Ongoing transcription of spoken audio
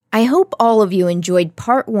I hope all of you enjoyed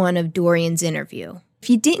part 1 of Dorian's interview.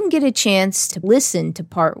 If you didn't get a chance to listen to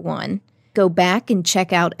part 1, go back and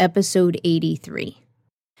check out episode 83.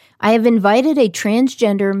 I have invited a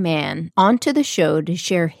transgender man onto the show to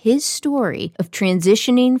share his story of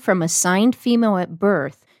transitioning from assigned female at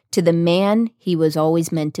birth to the man he was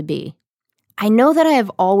always meant to be. I know that I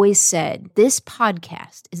have always said this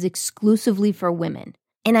podcast is exclusively for women,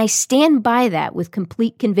 and I stand by that with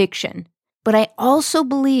complete conviction. But I also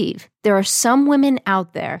believe there are some women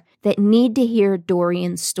out there that need to hear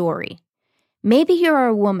Dorian's story. Maybe you are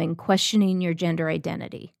a woman questioning your gender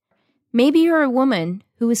identity. Maybe you're a woman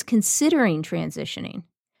who is considering transitioning.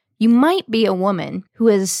 You might be a woman who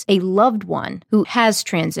has a loved one who has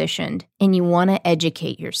transitioned and you want to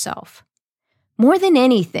educate yourself. More than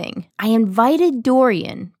anything, I invited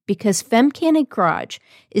Dorian because Femcanic Garage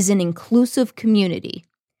is an inclusive community.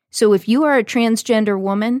 So if you are a transgender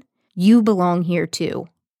woman, you belong here too.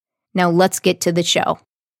 Now let's get to the show.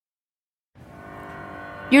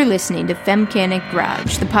 You're listening to Femcanic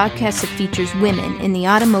Garage, the podcast that features women in the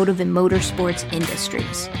automotive and motorsports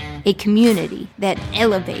industries. A community that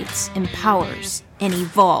elevates, empowers, and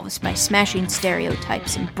evolves by smashing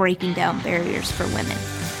stereotypes and breaking down barriers for women.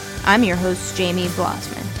 I'm your host, Jamie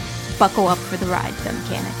Blosman. Buckle up for the ride,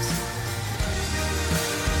 Femcanics.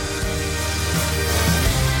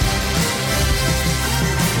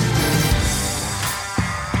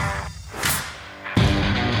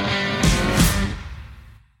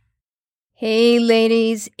 Hey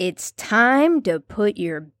ladies, it's time to put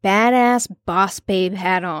your badass boss babe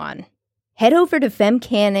hat on. Head over to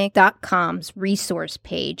femcanic.com's resource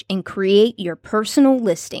page and create your personal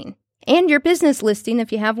listing. And your business listing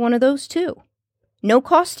if you have one of those too. No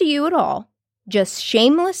cost to you at all, just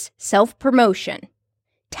shameless self-promotion.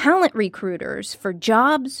 Talent recruiters for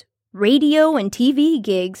jobs, radio, and TV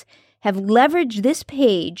gigs have leveraged this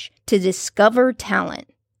page to discover talent.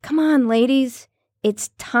 Come on, ladies. It's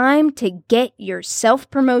time to get your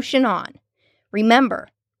self-promotion on. Remember,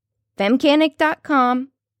 femcanic.com,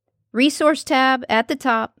 resource tab at the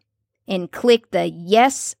top, and click the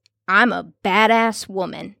Yes, I'm a Badass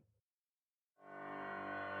Woman.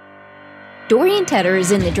 Dorian Tedder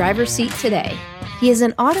is in the driver's seat today. He is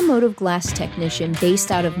an automotive glass technician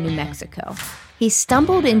based out of New Mexico. He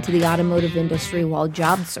stumbled into the automotive industry while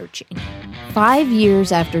job searching. 5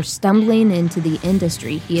 years after stumbling into the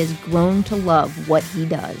industry, he has grown to love what he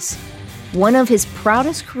does. One of his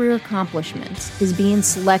proudest career accomplishments is being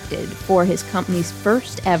selected for his company's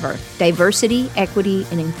first ever Diversity, Equity,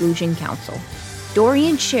 and Inclusion Council.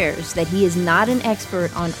 Dorian shares that he is not an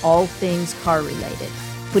expert on all things car related,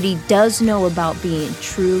 but he does know about being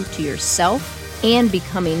true to yourself and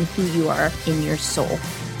becoming who you are in your soul.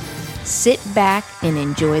 Sit back and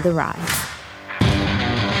enjoy the ride.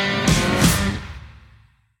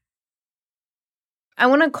 I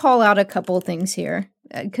want to call out a couple of things here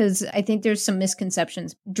because I think there's some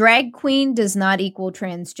misconceptions. Drag queen does not equal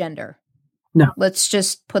transgender. No. Let's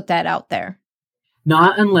just put that out there.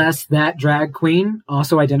 Not unless that drag queen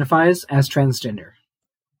also identifies as transgender.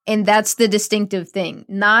 And that's the distinctive thing.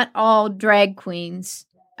 Not all drag queens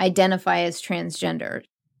identify as transgender.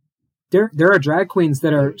 There are drag queens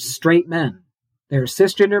that are straight men. They're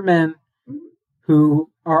cisgender men who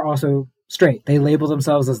are also straight. They label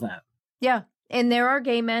themselves as that. Yeah. And there are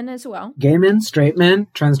gay men as well. Gay men, straight men,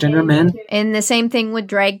 transgender men. And the same thing with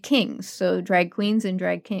drag kings. So drag queens and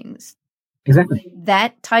drag kings. Exactly.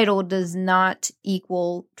 That title does not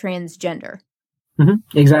equal transgender.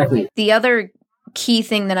 Mm-hmm. Exactly. The other key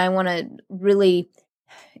thing that I want to really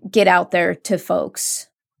get out there to folks,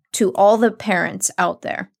 to all the parents out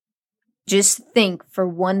there, just think for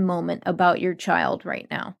one moment about your child right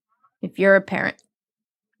now. If you're a parent,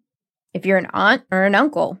 if you're an aunt or an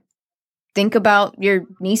uncle, think about your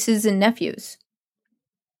nieces and nephews.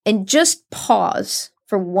 And just pause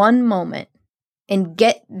for one moment and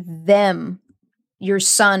get them, your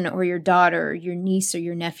son or your daughter, your niece or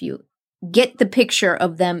your nephew, get the picture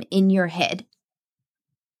of them in your head.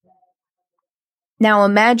 Now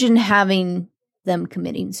imagine having them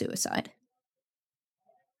committing suicide.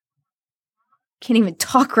 Can't even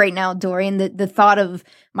talk right now, Dorian. The thought of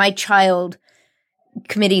my child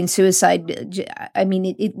committing suicide, I mean,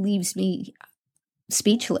 it leaves me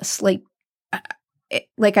speechless. Like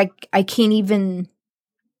I can't even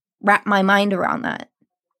wrap my mind around that.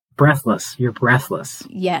 Breathless. You're breathless.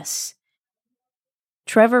 Yes.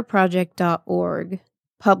 TrevorProject.org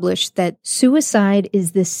published that suicide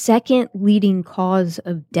is the second leading cause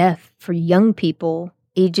of death for young people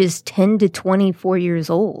ages 10 to 24 years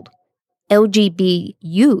old. LGBT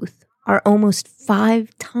youth are almost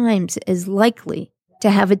 5 times as likely to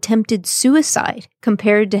have attempted suicide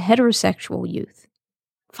compared to heterosexual youth.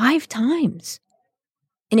 5 times.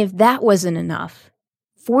 And if that wasn't enough,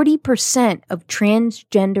 40% of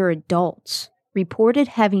transgender adults reported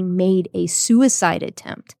having made a suicide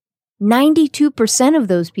attempt. 92% of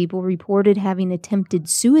those people reported having attempted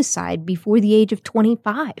suicide before the age of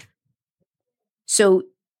 25. So,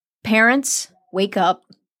 parents, wake up.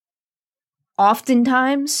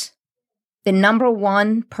 Oftentimes, the number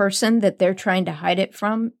one person that they're trying to hide it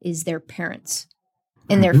from is their parents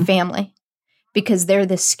and their family, because they're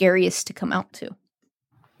the scariest to come out to.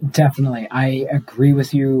 Definitely. I agree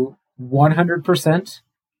with you 100%.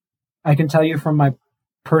 I can tell you from my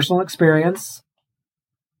personal experience,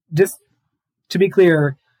 just to be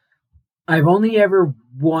clear, I've only ever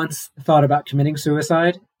once thought about committing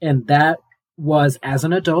suicide, and that was as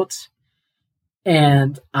an adult.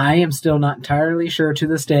 And I am still not entirely sure to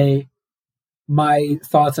this day my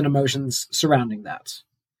thoughts and emotions surrounding that.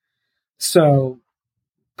 So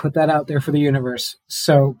put that out there for the universe.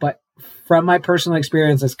 But from my personal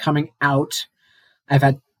experiences coming out, I've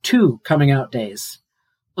had 2 coming out days.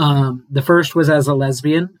 The first was as a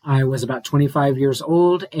lesbian. I was about 25 years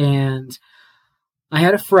old, and I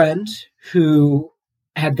had a friend who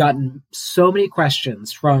had gotten so many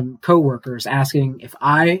questions from coworkers asking if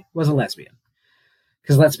I was a lesbian.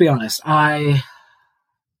 Because let's be honest, I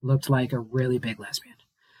looked like a really big lesbian.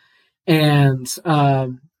 And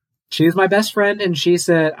she was my best friend, and she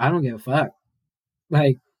said, I don't give a fuck.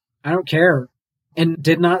 Like, I don't care. And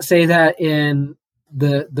did not say that in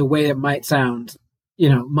the way it might sound. You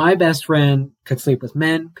know, my best friend could sleep with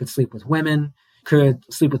men, could sleep with women, could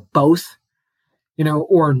sleep with both, you know,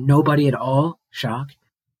 or nobody at all. Shock.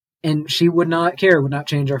 And she would not care, would not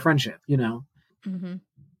change our friendship, you know. Mm-hmm.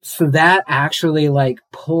 So that actually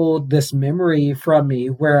pulled this memory from me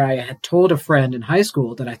where I had told a friend in high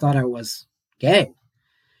school that I thought I was gay.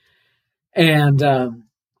 And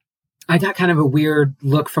I got kind of a weird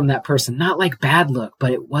look from that person. Not like bad look,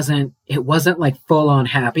 but it wasn't like full on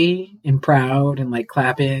happy and proud and like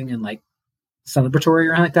clapping and like celebratory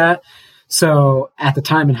or anything like that. So at the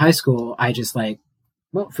time in high school, I just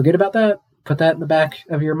forget about that. Put that in the back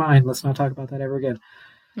of your mind. Let's not talk about that ever again.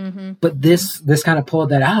 Mm-hmm. But this kind of pulled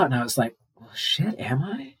that out, and I was like, well, shit, am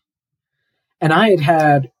I? And I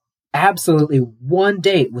had absolutely one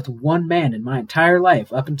date with one man in my entire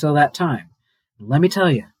life up until that time. Let me tell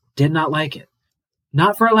you, did not like it.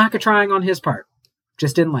 Not for a lack of trying on his part.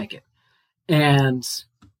 Just didn't like it. And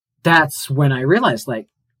that's when I realized,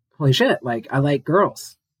 holy shit, I like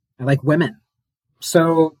girls. I like women.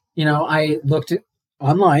 So, I looked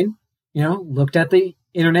online, looked at the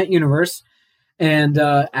internet universe, and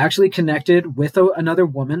actually connected with another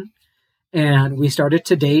woman. And we started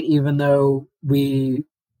to date, even though we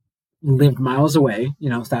lived miles away,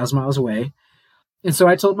 1,000 miles away. And so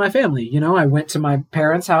I told my family, I went to my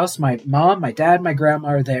parents' house. My mom, my dad, my grandma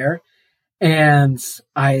are there. And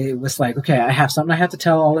I was like, okay, I have something I have to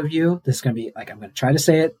tell all of you. This is going to be I'm going to try to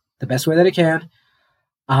say it the best way that I can.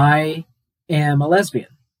 I am a lesbian.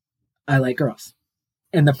 I like girls.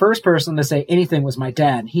 And the first person to say anything was my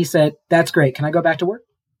dad. He said, that's great. Can I go back to work?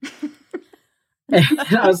 And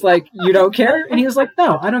I was like, you don't care? And he was like,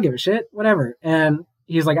 no, I don't give a shit. Whatever. And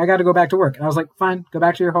he's like, I got to go back to work. And I was like, fine, go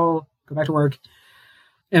back to work.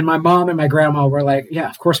 And my mom and my grandma were like, yeah,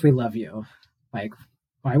 of course we love you. Why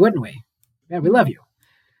wouldn't we? Yeah, we love you.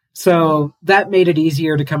 So that made it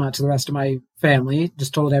easier to come out to the rest of my family.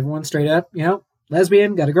 Just told everyone straight up,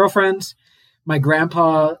 lesbian, got a girlfriend. My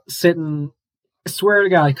grandpa sitting, I swear to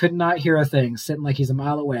God, I could not hear a thing, sitting like he's a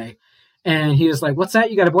mile away. And he was like, what's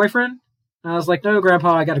that? You got a boyfriend? And I was like, no,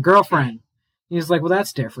 Grandpa, I got a girlfriend. He was like, well,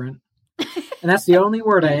 that's different. And that's the only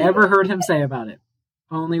word I ever heard him say about it.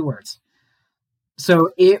 Only words.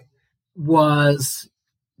 So it was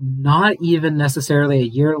not even necessarily a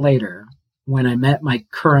year later when I met my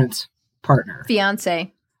current partner.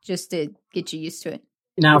 Fiance, just to get you used to it.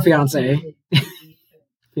 Now fiance.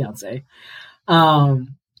 Fiance.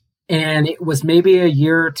 And it was maybe a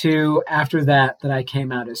year or two after that I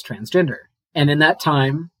came out as transgender. And in that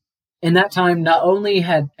time, not only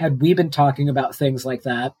had we been talking about things like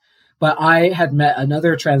that, but I had met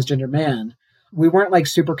another transgender man. We weren't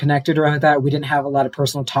super super or anything like that. We didn't have a lot of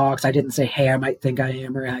personal talks. I didn't say, hey, I might think I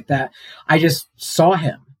am or anything like that. I just saw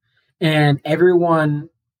him, and everyone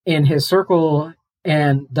in his circle,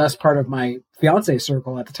 and thus part of my fiance's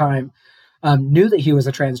circle at the time, knew that he was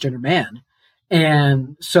a transgender man.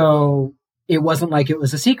 And so it wasn't like it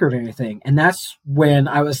was a secret or anything. And that's when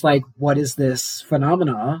I was like, what is this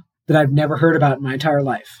phenomena that I've never heard about in my entire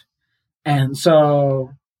life? And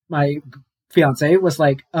so my fiance was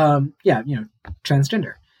like, yeah,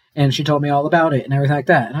 transgender. And she told me all about it and everything like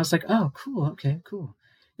that. And I was like, oh, cool. Okay, cool.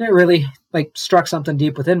 And it really like struck something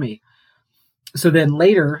deep within me. So then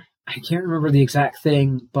later, I can't remember the exact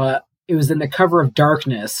thing, but it was in the cover of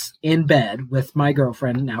Darkness in bed with my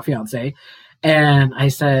girlfriend, now fiance. And I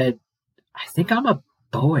said, I think I'm a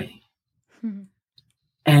boy.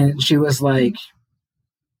 And she was like,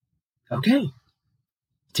 okay,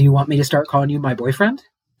 do you want me to start calling you my boyfriend?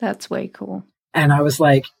 That's way cool. And I was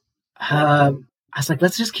like,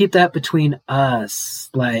 let's just keep that between us.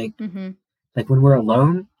 Like, like when we're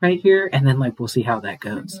alone right here. And then like, we'll see how that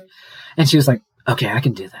goes. And she was like, okay, I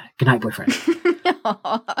can do that. Good night, boyfriend.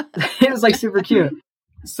 It was like super cute.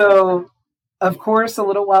 So of course, a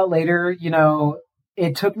little while later, you know,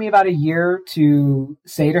 it took me about a year to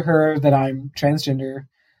say to her that I'm transgender.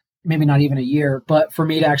 Maybe not even a year, but for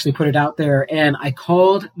me to actually put it out there. And I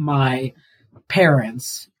called my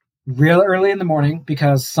parents real early in the morning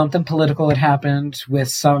because something political had happened with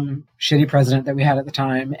some shitty president that we had at the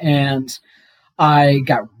time. And I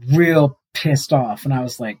got real pissed off. And I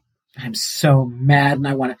was like, I'm so mad. And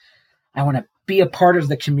I want to be a part of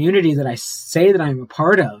the community that I say that I'm a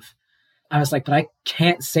part of. I was like, but I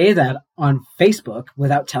can't say that on Facebook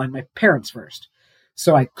without telling my parents first.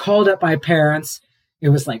 So I called up my parents. It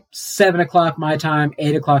was like 7:00 my time,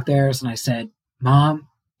 8:00 theirs. And I said, Mom,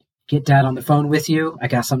 get Dad on the phone with you. I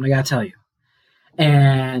got something I got to tell you.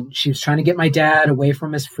 And she was trying to get my dad away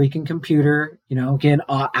from his freaking computer, you know, getting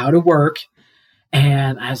out of work.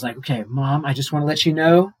 And I was like, okay, Mom, I just want to let you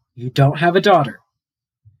know you don't have a daughter.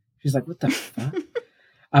 She's like, what the fuck?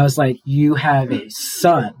 I was like, you have a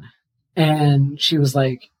son. And she was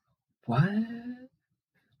like, what?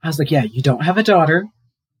 I was like, yeah, you don't have a daughter.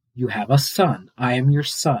 You have a son. I am your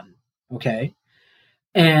son. Okay.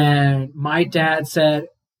 And my dad said,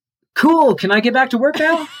 cool. Can I get back to work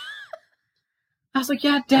now? I was like,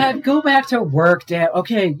 yeah, Dad, go back to work, Dad.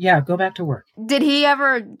 Okay. Yeah. Go back to work. Did he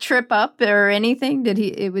ever trip up or anything?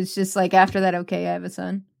 It was just like after that, okay, I have a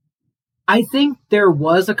son. I think there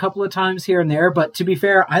was a couple of times here and there, but to be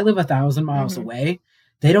fair, I live 1,000 miles away.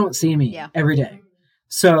 They don't see me every day.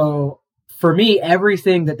 So for me,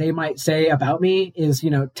 everything that they might say about me is, you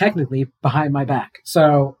know, technically behind my back.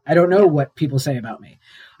 So I don't know what people say about me.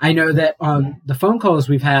 I know that on the phone calls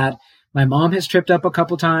we've had, my mom has tripped up a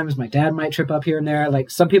couple times. My dad might trip up here and there. Like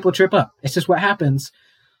some people trip up. It's just what happens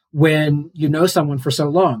when you know someone for so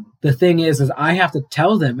long. The thing is I have to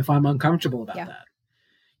tell them if I'm uncomfortable about that.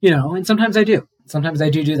 You know, and sometimes I do. Sometimes I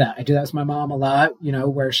do that. I do that with my mom a lot, you know,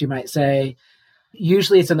 where she might say,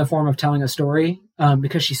 usually it's in the form of telling a story,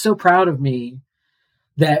 because she's so proud of me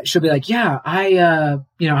that she'll be like, yeah, I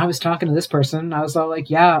was talking to this person. I was all like,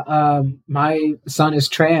 yeah, my son is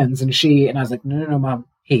trans and I was like, no, Mom,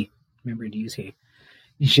 he. Remember to use he.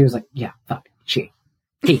 And she was like, yeah, fuck, she,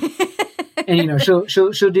 he. And, you know,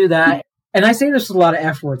 she'll do that. And I say this with a lot of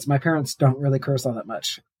F words. My parents don't really curse all that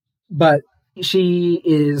much, but she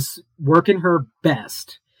is working her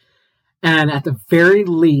best. And at the very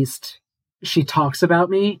least, she talks about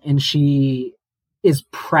me and she is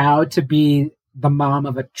proud to be the mom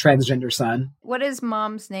of a transgender son. What is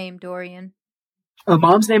Mom's name, Dorian? Oh,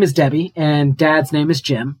 Mom's name is Debbie and Dad's name is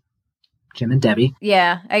Jim. Jim and Debbie.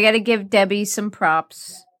 Yeah, I got to give Debbie some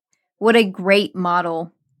props. What a great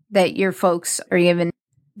model that your folks are given.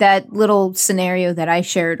 That little scenario that I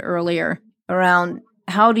shared earlier around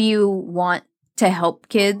how do you want to help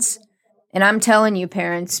kids? And I'm telling you,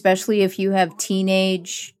 parents, especially if you have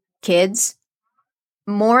teenage kids,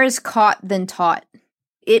 more is caught than taught.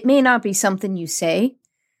 It may not be something you say.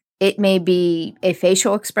 It may be a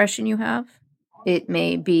facial expression you have. It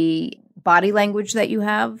may be body language that you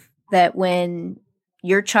have, that when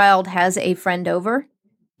your child has a friend over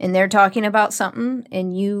and they're talking about something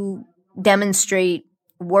and you demonstrate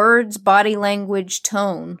words, body language,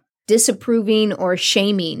 tone, disapproving or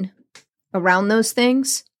shaming around those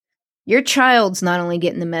things, your child's not only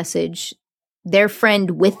getting the message, their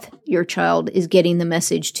friend with your child is getting the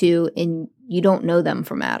message too, and you don't know them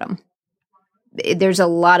from Adam. There's a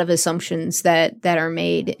lot of assumptions that are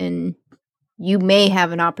made, and you may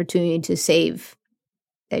have an opportunity to save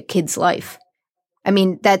a kid's life. I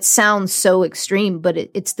mean, that sounds so extreme, but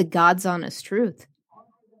it's the God's honest truth.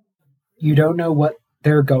 You don't know what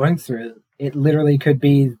they're going through. It literally could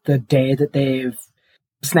be the day that they've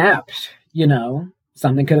snapped, you know.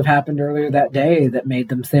 Something could have happened earlier that day that made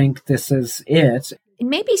them think this is it. And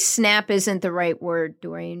maybe snap isn't the right word,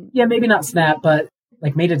 Dorian. Yeah, maybe not snap, but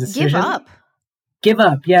like made a decision. Give up. Give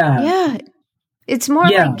up, yeah. Yeah. It's more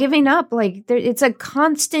like giving up. Like it's a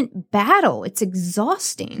constant battle. It's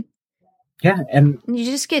exhausting. Yeah, and you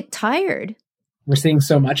just get tired. We're seeing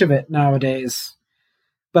so much of it nowadays.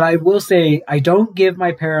 But I will say I don't give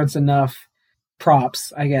my parents enough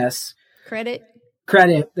props, I guess. Credit,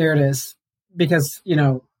 there it is. Because,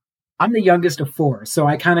 I'm the youngest of 4, so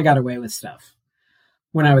I kind of got away with stuff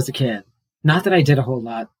when I was a kid. Not that I did a whole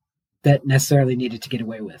lot that necessarily needed to get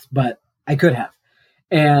away with, but I could have.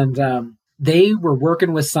 And they were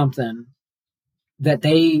working with something that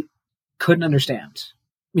they couldn't understand.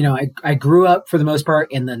 I grew up for the most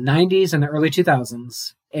part in the 90s and the early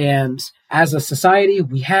 2000s. And as a society,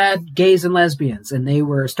 we had gays and lesbians, and they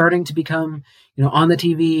were starting to become, on the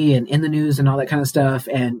TV and in the news and all that kind of stuff.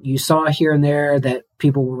 And you saw here and there that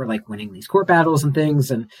people were like winning these court battles and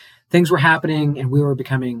things were happening, and we were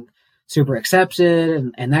becoming super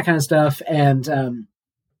accepted and that kind of stuff. And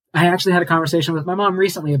I actually had a conversation with my mom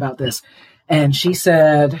recently about this, and she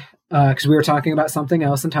said, because we were talking about something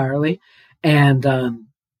else entirely, and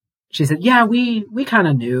she said, yeah, we kind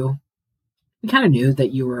of knew. We kind of knew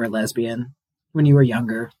that you were a lesbian when you were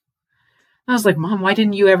younger. And I was like, Mom, why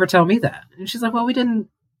didn't you ever tell me that? And she's like, well, we didn't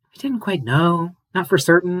quite know. Not for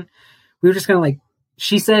certain. We were just kind of like,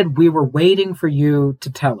 she said, we were waiting for you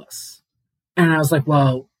to tell us. And I was like,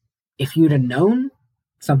 well, if you'd have known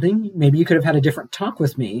something, maybe you could have had a different talk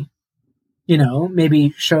with me,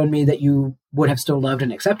 maybe shown me that you would have still loved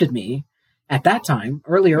and accepted me at that time,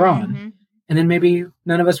 earlier on. And then maybe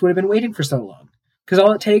none of us would have been waiting for so long. Because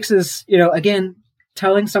all it takes is, again,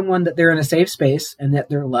 telling someone that they're in a safe space and that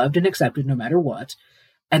they're loved and accepted no matter what.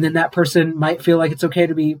 And then that person might feel like it's okay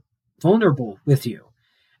to be vulnerable with you.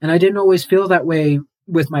 And I didn't always feel that way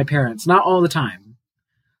with my parents. Not all the time.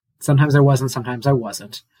 Sometimes I wasn't, sometimes I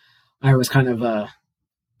wasn't. I was kind of a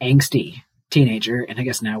angsty teenager, and I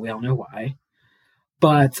guess now we all know why.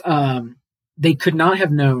 But they could not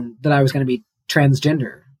have known that I was going to be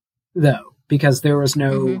transgender, though, because there was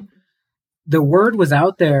no... The word was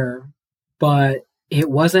out there, but it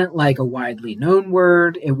wasn't like a widely known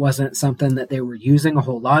word. It wasn't something that they were using a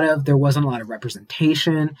whole lot of. There wasn't a lot of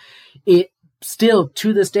representation. It still,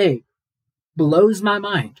 to this day, blows my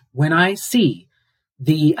mind when I see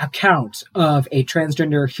the account of a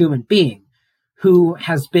transgender human being who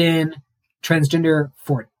has been transgender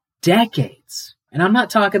for decades. And I'm not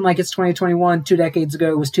talking like it's 2021, 2 decades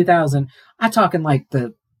ago, it was 2000. I'm talking like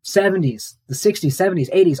the 70s, the 60s, 70s,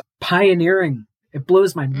 80s, pioneering. It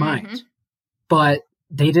blows my mind. But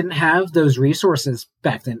they didn't have those resources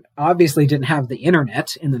back then. Obviously didn't have the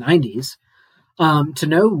internet in the 90s to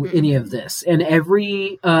know any of this. And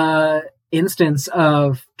every instance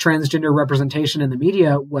of transgender representation in the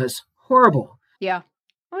media was horrible. Yeah.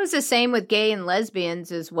 It was the same with gay and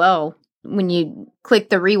lesbians as well. When you click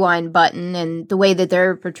the rewind button, and the way that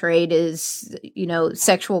they're portrayed is,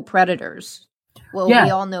 sexual predators. Well, we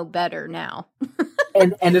all know better now.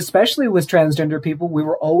 and especially with transgender people, we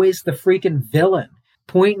were always the freaking villain.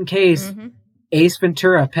 Point in case, Ace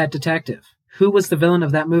Ventura, Pet Detective. Who was the villain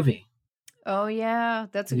of that movie? Oh, yeah.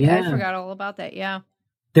 I forgot all about that, yeah.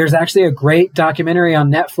 There's actually a great documentary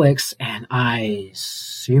on Netflix, and I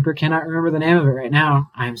super cannot remember the name of it right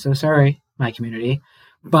now. I'm so sorry, my community.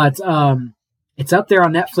 But it's up there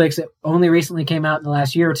on Netflix. It only recently came out in the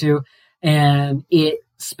last year or two, and it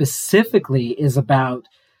specifically is about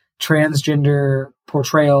transgender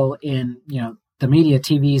portrayal in, the media,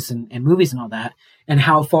 TVs and movies and all that, and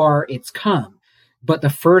how far it's come. But the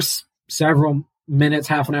first several minutes,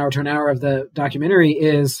 half an hour to an hour of the documentary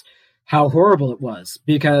is how horrible it was,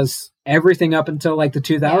 because everything up until like the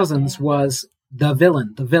 2000s was the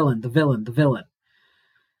villain, the villain, the villain, the villain.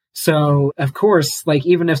 So, of course, like,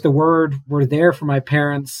 even if the word were there for my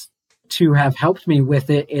parents to have helped me with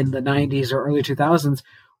it in the 90s or early 2000s,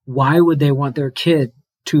 why would they want their kid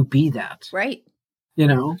to be that? Right.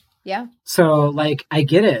 Yeah. So, like, I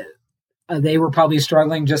get it. They were probably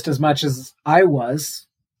struggling just as much as I was.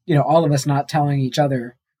 All of us not telling each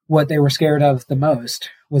other what they were scared of the most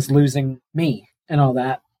was losing me and all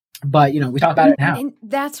that. But, we talk about it now. And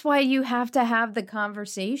that's why you have to have the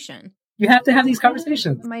conversation. You have to have these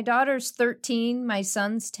conversations. My daughter's 13, my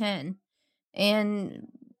son's 10. And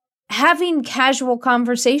having casual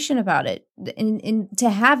conversation about it, and to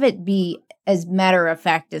have it be as matter of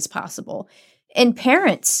fact as possible. And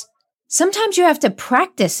parents, sometimes you have to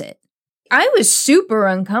practice it. I was super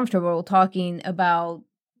uncomfortable talking about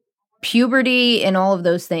puberty and all of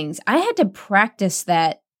those things. I had to practice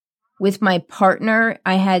that with my partner.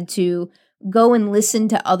 I had to go and listen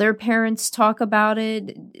to other parents talk about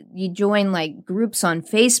it. You join like groups on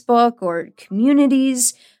Facebook or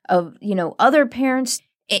communities of, other parents,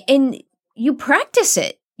 and you practice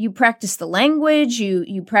it. You practice the language,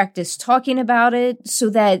 you practice talking about it so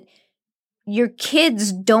that your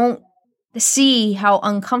kids don't see how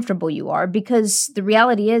uncomfortable you are, because the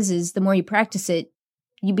reality is the more you practice it,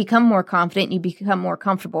 You become more confident, you become more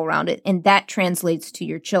comfortable around it, and that translates to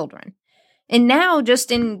your children. And now,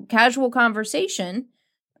 just in casual conversation,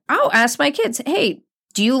 I'll ask my kids, hey,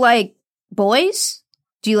 do you like boys?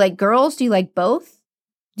 Do you like girls? Do you like both?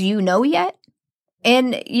 Do you know yet?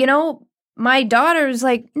 And, my daughter's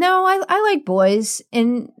like, no, I like boys.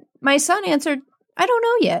 And my son answered, I don't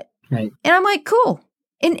know yet. Right. And I'm like, cool.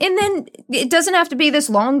 And then it doesn't have to be this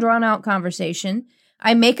long, drawn-out conversation.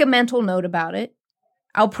 I make a mental note about it.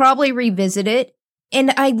 I'll probably revisit it.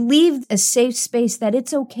 And I leave a safe space that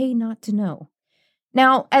it's okay not to know.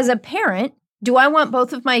 Now, as a parent, do I want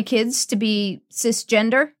both of my kids to be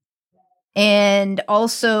cisgender and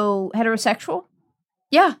also heterosexual?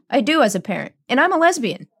 Yeah, I do as a parent. And I'm a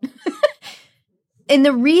lesbian. And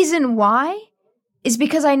the reason why is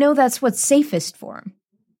because I know that's what's safest for them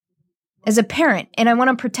as a parent. And I want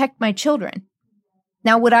to protect my children.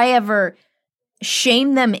 Now, would I ever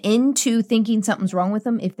shame them into thinking something's wrong with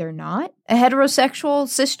them if they're not a heterosexual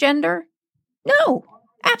cisgender? No,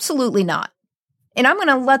 absolutely not. And I'm going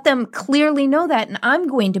to let them clearly know that. And I'm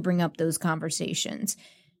going to bring up those conversations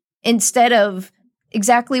instead of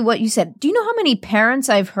exactly what you said. Do you know how many parents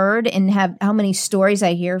I've heard and how many stories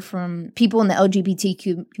I hear from people in the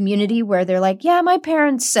LGBTQ community where they're like, yeah, my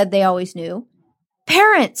parents said they always knew.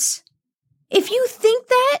 Parents, if you think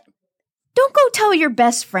that, don't go tell your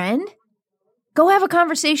best friend. Go have a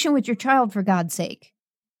conversation with your child, for God's sake.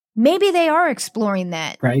 Maybe they are exploring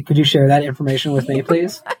that. Right. Could you share that information with me,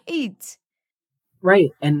 please? Right.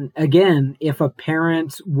 Right. And again, if a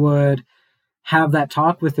parent would have that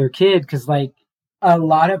talk with their kid, because like a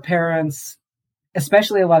lot of parents,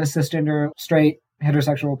 especially a lot of cisgender, straight,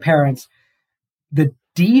 heterosexual parents, the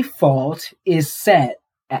default is set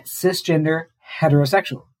at cisgender,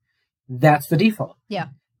 heterosexual. That's the default. Yeah.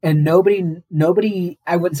 And nobody,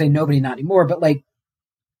 I wouldn't say nobody, not anymore, but like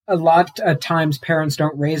a lot of times parents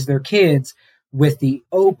don't raise their kids with the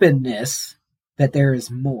openness that there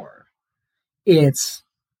is more. It's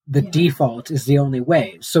the default is the only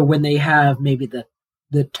way. So when they have maybe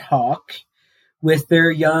the talk with their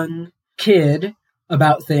young kid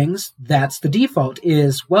about things, that's the default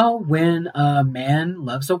is, well, when a man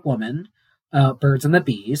loves a woman, birds and the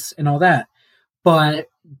bees and all that. But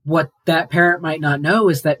what that parent might not know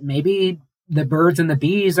is that maybe the birds and the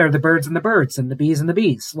bees are the birds and the birds and the bees and the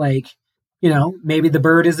bees. Like, maybe the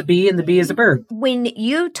bird is a bee and the bee is a bird. When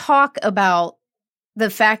you talk about the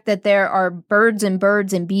fact that there are birds and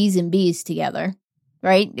bees together,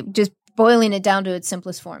 right? Just boiling it down to its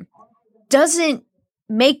simplest form, doesn't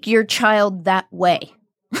make your child that way,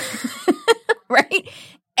 right?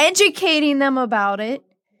 Educating them about it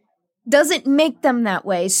doesn't make them that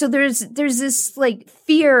way. So there's this like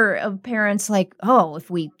fear of parents like, oh, if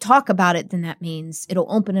we talk about it, then that means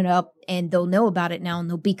it'll open it up and they'll know about it now and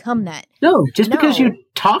they'll become that. No, because you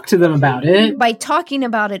talk to them about it. By talking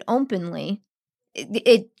about it openly,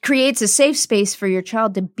 it creates a safe space for your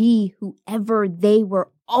child to be whoever they were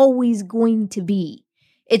always going to be.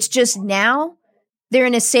 It's just now they're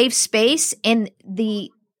in a safe space and the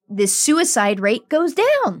suicide rate goes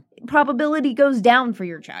down. Probability goes down for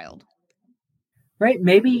your child. Right.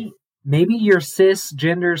 Maybe your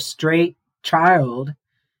cisgender straight child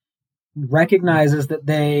recognizes that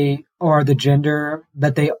they are the gender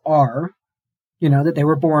that they are, that they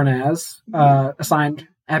were born as, assigned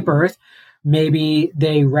at birth. Maybe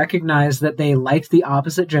they recognize that they like the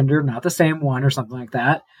opposite gender, not the same one or something like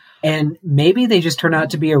that. And maybe they just turn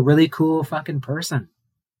out to be a really cool fucking person.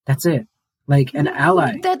 That's it. Like an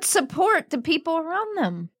ally. That support the people around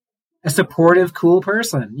them. A supportive, cool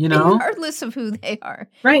person, Regardless of who they are.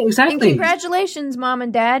 Right, exactly. And congratulations, Mom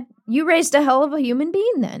and Dad. You raised a hell of a human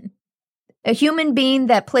being then. A human being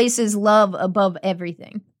that places love above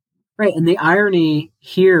everything. Right, and the irony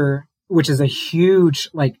here, which is a huge,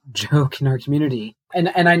 joke in our community, and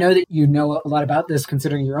I know that you know a lot about this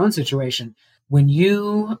considering your own situation. When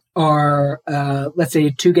you are, let's say,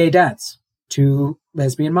 two gay dads, two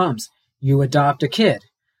lesbian moms, you adopt a kid,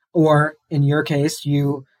 or in your case,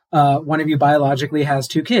 one of you biologically has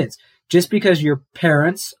two kids. Just because your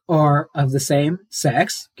parents are of the same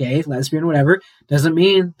sex, gay, lesbian, whatever, doesn't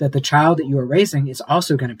mean that the child that you are raising is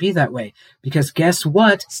also going to be that way. Because guess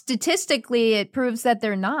what? Statistically, it proves that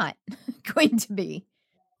they're not going to be.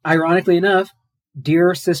 Ironically enough, dear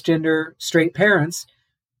cisgender straight parents,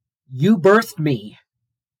 you birthed me.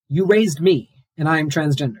 You raised me, and I am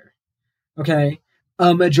transgender. Okay?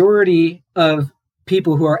 A majority of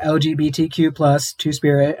people who are LGBTQ plus,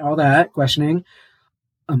 two-spirit, all that, questioning,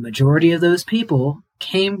 a majority of those people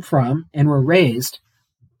came from and were raised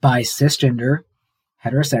by cisgender,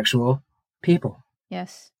 heterosexual people.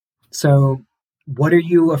 Yes. So what are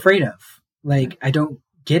you afraid of? I don't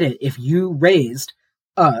get it. If you raised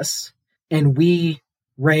us and we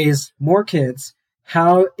raise more kids,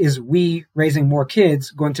 how is we raising more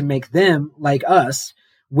kids going to make them like us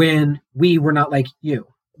when we were not like you?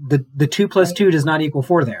 The 2 plus 2 does not equal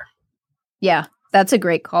 4 there. Yeah, that's a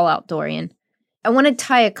great call out, Dorian. I want to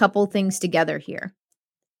tie a couple things together here.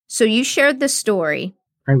 So you shared the story.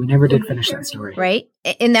 Right, we never did finish that story. Right?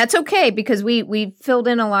 And that's okay because we filled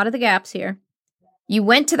in a lot of the gaps here. You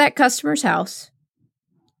went to that customer's house,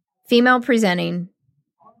 female presenting,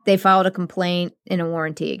 they filed a complaint and a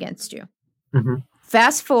warranty against you. Mm-hmm.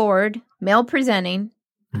 Fast forward, male presenting,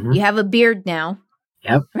 you have a beard now.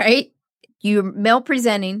 Yep. Right? You're male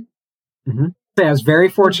presenting. Mm-hmm. I was very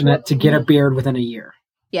fortunate to get a beard within a year.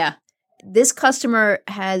 Yeah. This customer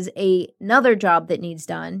has another job that needs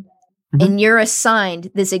done, and you're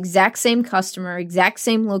assigned this exact same customer, exact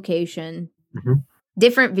same location,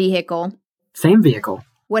 different vehicle. Same vehicle.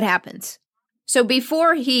 What happens? So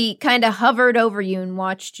before he kind of hovered over you and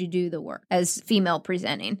watched you do the work as female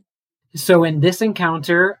presenting. So in this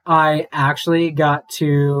encounter, I actually got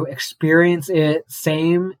to experience it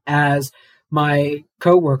same as my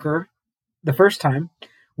coworker the first time,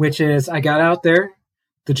 which is I got out there.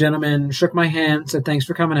 The gentleman shook my hand, said, thanks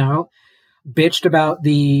for coming out, bitched about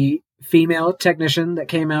the female technician that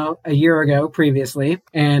came out a year ago previously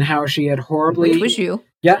and how she had horribly... Which was you.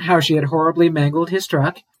 Yeah, how she had horribly mangled his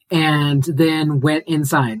truck and then went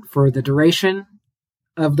inside for the duration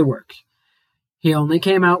of the work. He only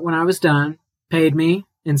came out when I was done, paid me,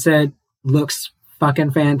 and said, looks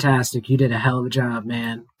fucking fantastic. You did a hell of a job,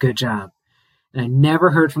 man. Good job. And I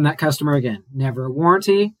never heard from that customer again. Never a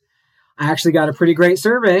warranty. I actually got a pretty great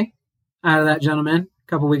survey out of that gentleman a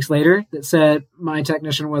couple weeks later that said my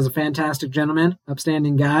technician was a fantastic gentleman,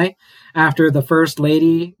 upstanding guy. After the first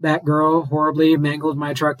lady, that girl horribly mangled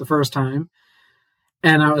my truck the first time.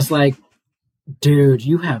 And I was like, dude,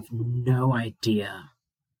 you have no idea.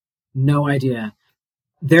 No idea.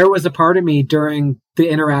 There was a part of me during the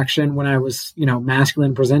interaction when I was,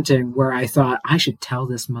 masculine presenting where I thought I should tell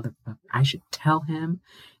this motherfucker, I should tell him,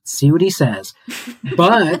 see what he says.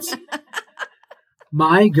 But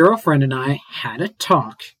my girlfriend and I had a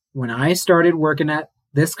talk when I started working at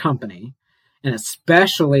this company, and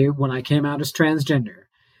especially when I came out as transgender,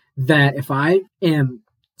 that if I am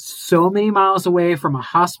so many miles away from a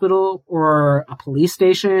hospital or a police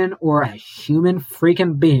station or a human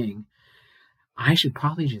freaking being, I should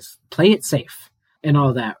probably just play it safe and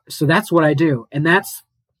all that. So that's what I do. And that's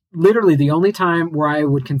literally the only time where I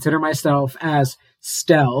would consider myself as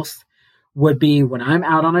stealth would be when I'm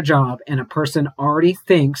out on a job and a person already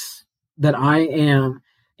thinks that I am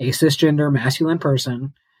a cisgender masculine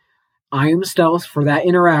person. I am stealth for that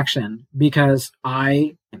interaction because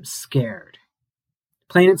I am scared.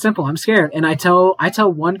 Plain and simple, I'm scared. And I tell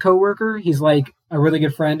one coworker, he's like a really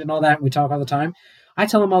good friend and all that. We talk all the time. I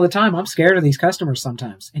tell him all the time, I'm scared of these customers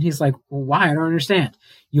sometimes. And he's like, well, why? I don't understand.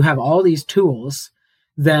 You have all these tools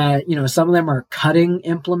that, some of them are cutting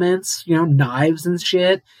implements, knives and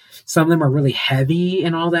shit. Some of them are really heavy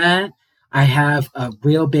and all that. I have a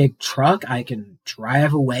real big truck I can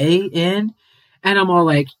drive away in. And I'm all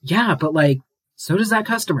like, yeah, but so does that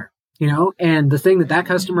customer, And the thing that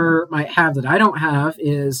customer might have that I don't have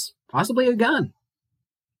is possibly a gun,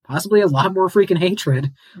 possibly a lot more freaking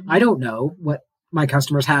hatred. I don't know what my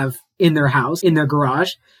customers have in their house, in their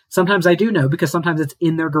garage. Sometimes I do know because sometimes it's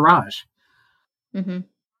in their garage. Mm-hmm.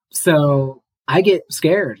 So I get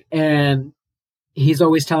scared, and he's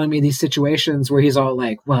always telling me these situations where he's all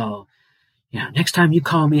like, well, next time you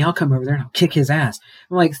call me, I'll come over there and I'll kick his ass.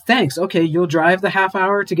 I'm like, thanks. Okay. You'll drive the half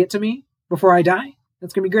hour to get to me before I die.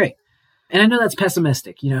 That's going to be great. And I know that's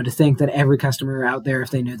pessimistic, to think that every customer out there, if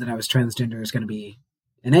they knew that I was transgender, is going to be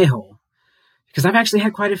an a-hole. Because I've actually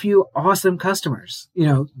had quite a few awesome customers.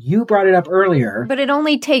 You brought it up earlier. But it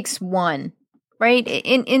only takes one, right?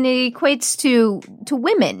 And it equates to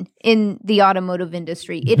women in the automotive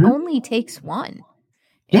industry. Mm-hmm. It only takes one.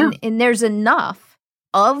 Yeah. And there's enough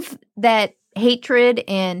of that hatred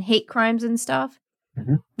and hate crimes and stuff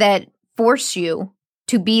that force you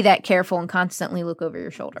to be that careful and constantly look over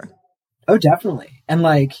your shoulder. Oh, definitely. And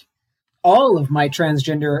all of my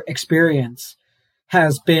transgender experience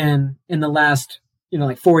has been in the last,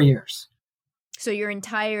 4 years. So your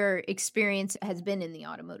entire experience has been in the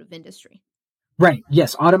automotive industry. Right.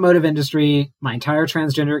 Yes. Automotive industry. My entire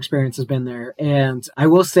transgender experience has been there. And I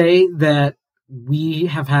will say that we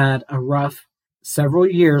have had a rough several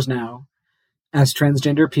years now as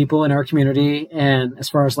transgender people in our community, and as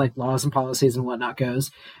far as laws and policies and whatnot goes.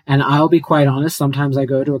 And I'll be quite honest, sometimes I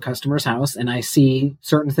go to a customer's house and I see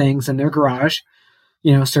certain things in their garage,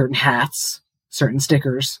 certain hats, certain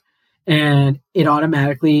stickers, And it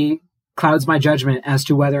automatically clouds my judgment as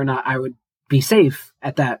to whether or not I would be safe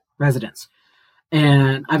at that residence.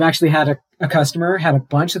 And I've actually had a customer had a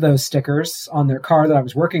bunch of those stickers on their car that I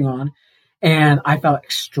was working on. And I felt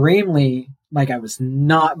extremely like I was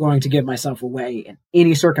not going to give myself away in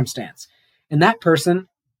any circumstance. And that person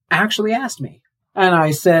actually asked me. And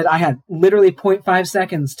I said, I had literally 0.5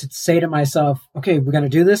 seconds to say to myself, okay, we're going to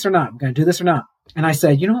do this or not? We're going to do this or not? And I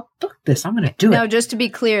said, you know what? Fuck this. I'm going to do it. Now, just to be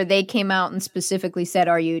clear, they came out and specifically said,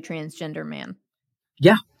 are you a transgender man?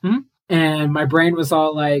 Yeah. Mm-hmm. And my brain was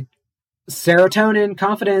all like, serotonin,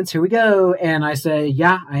 confidence, here we go. And I said,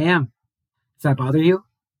 yeah, I am. Does that bother you?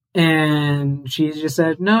 And she just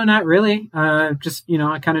said, no, not really. Just,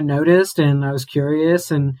 I kind of noticed and I was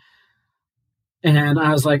curious and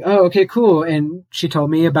I was like, oh, okay, cool. And she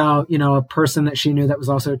told me about, a person that she knew that was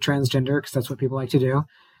also transgender, because that's what people like to do.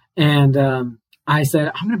 And I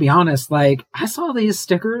said, I'm going to be honest, like, I saw these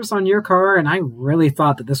stickers on your car and I really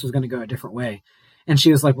thought that this was going to go a different way. And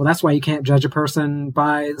she was like, well, that's why you can't judge a person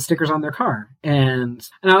by the stickers on their car. And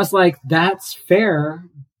I was like, that's fair.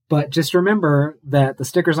 But just remember that the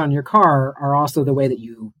stickers on your car are also the way that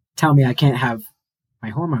you tell me I can't have my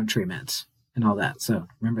hormone treatment and all that. So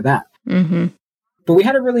remember that. Mm-hmm. But we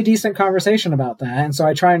had a really decent conversation about that. And so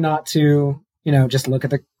I try not to, just look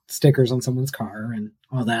at the stickers on someone's car and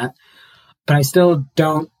all that. But I still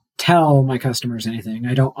don't tell my customers anything.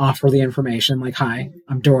 I don't offer the information like, hi,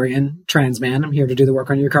 I'm Dorian, trans man. I'm here to do the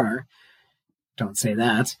work on your car. Don't say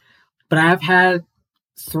that. But I've had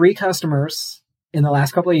 3 customers in the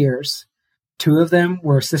last couple of years. 2 of them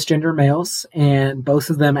were cisgender males, and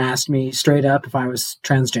both of them asked me straight up if I was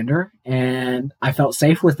transgender, and I felt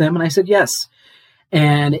safe with them, and I said yes.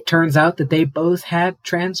 And it turns out that they both had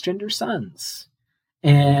transgender sons,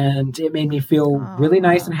 and it made me feel really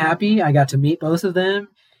nice and happy. I got to meet both of them,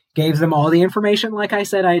 gave them all the information like I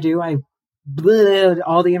said I do. I blew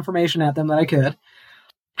all the information at them that I could.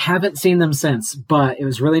 Haven't seen them since, but it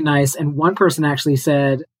was really nice. And one person actually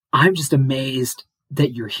said, I'm just amazed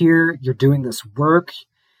that you're here, you're doing this work,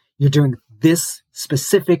 you're doing this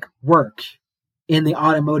specific work in the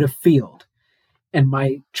automotive field. And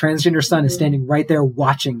my transgender son is standing right there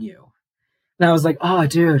watching you. And I was like, oh,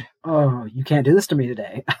 dude, you can't do this to me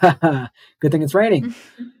today. Good thing it's raining.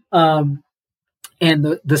 And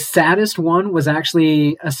the saddest one was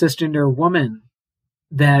actually a cisgender woman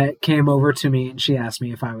that came over to me, and she asked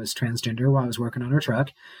me if I was transgender while I was working on her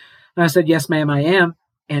truck. And I said, yes, ma'am, I am.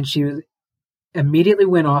 And she immediately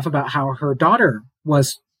went off about how her daughter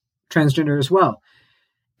was transgender as well.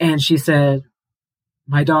 And she said,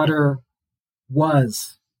 my daughter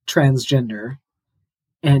was transgender,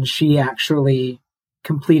 and she actually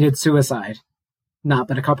completed suicide not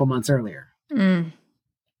but a couple months earlier.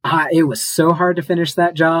 It was so hard to finish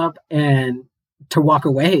that job and to walk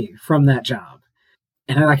away from that job.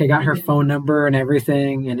 And I got her phone number and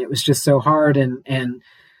everything, and it was just so hard. And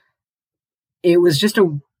it was just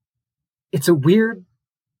it's a weird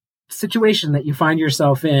situation that you find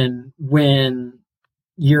yourself in when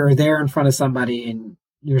you're there in front of somebody and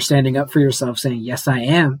you're standing up for yourself saying, yes, I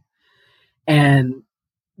am. And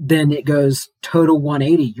then it goes total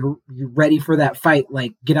 180. You're ready for that fight,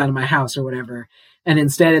 like get out of my house or whatever. And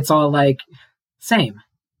instead it's all like, same,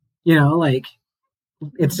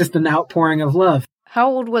 it's just an outpouring of love. How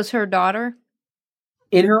old was her daughter?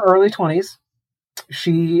 In her early 20s.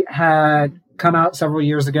 She had come out several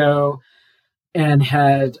years ago and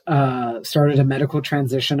had started a medical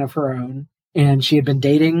transition of her own. And she had been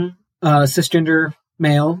dating a cisgender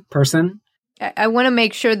male person. I want to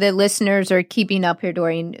make sure that listeners are keeping up here,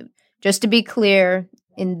 Dorian. Just to be clear,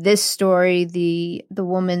 in this story, the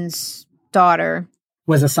woman's daughter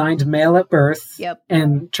was assigned male at birth. Yep.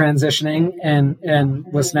 And transitioning and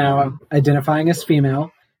was now identifying as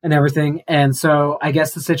female and everything. And so I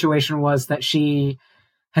guess the situation was that she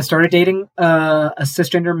had started dating a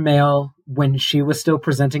cisgender male when she was still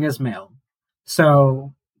presenting as male.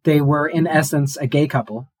 So they were, in essence, a gay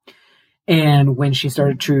couple. And when she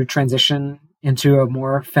started to transition into a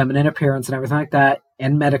more feminine appearance and everything like that,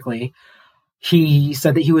 and medically, he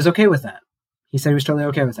said that he was okay with that. He said he was totally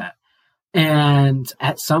okay with that. And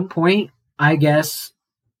at some point, I guess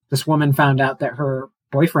this woman found out that her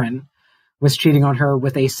boyfriend was cheating on her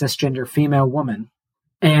with a cisgender female woman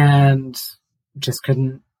and just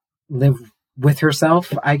couldn't live with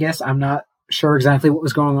herself, I guess. I'm not sure exactly what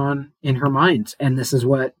was going on in her mind. And this is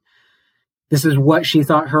what she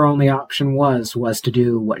thought her only option was to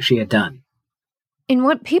do what she had done. And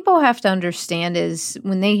what people have to understand is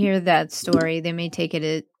when they hear that story, they may take it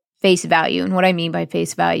at face value. And what I mean by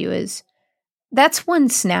face value is that's one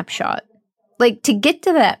snapshot. Like, to get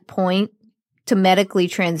to that point, to medically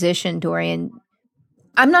transition, Dorian,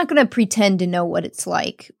 I'm not going to pretend to know what it's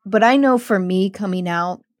like, but I know for me coming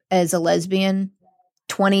out as a lesbian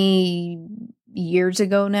 20 years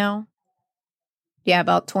ago now,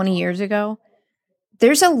 about 20 years ago,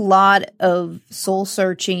 there's a lot of soul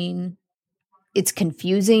searching. It's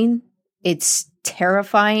confusing. It's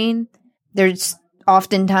terrifying. There's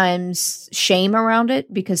oftentimes shame around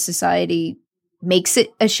it because society makes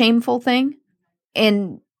it a shameful thing.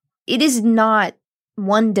 And it is not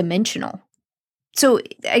one-dimensional. So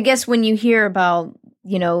I guess when you hear about,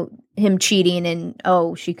 him cheating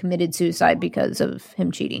and, she committed suicide because of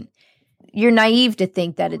him cheating, you're naive to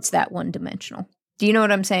think that it's that one-dimensional. Do you know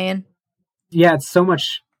what I'm saying? Yeah, it's so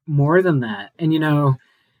much more than that. And,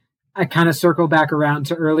 I kind of circle back around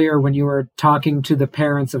to earlier when you were talking to the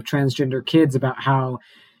parents of transgender kids about how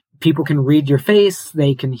people can read your face,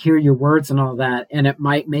 they can hear your words and all that, and it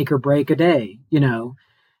might make or break a day,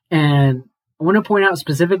 And I want to point out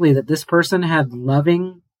specifically that this person had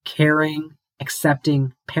loving, caring,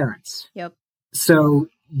 accepting parents. Yep. So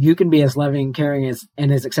you can be as loving, caring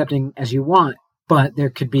and as accepting as you want, but there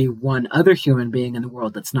could be one other human being in the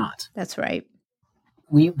world that's not. That's right.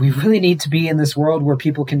 We really need to be in this world where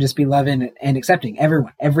people can just be loving and accepting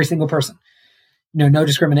everyone, every single person. No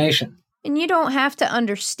discrimination. And you don't have to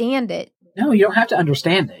understand it. No, you don't have to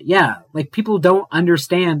understand it. Yeah. Like people don't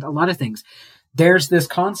understand a lot of things. There's this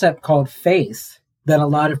concept called faith that a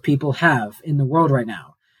lot of people have in the world right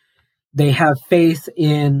now. They have faith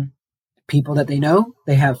in people that they know.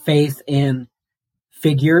 They have faith in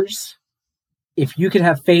figures. If you could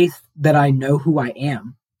have faith that I know who I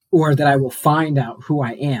am, or that I will find out who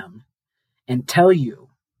I am and tell you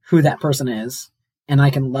who that person is, and I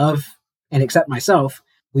can love and accept myself,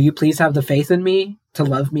 will you please have the faith in me to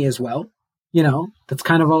love me as well? That's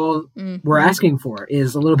kind of all we're asking for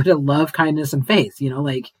is a little bit of love, kindness, and faith.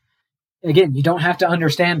 Again, you don't have to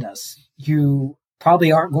understand us. You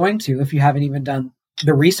probably aren't going to if you haven't even done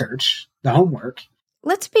the research, the homework.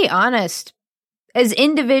 Let's be honest. As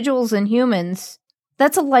individuals and humans,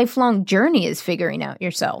 that's a lifelong journey is figuring out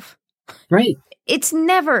yourself. Right. It's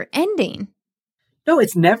never ending. No,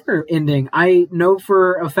 it's never ending. I know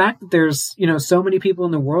for a fact that there's, so many people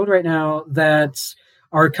in the world right now that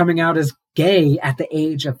are coming out as gay at the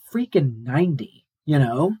age of freaking 90,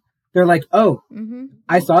 They're like,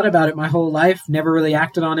 I thought about it my whole life, never really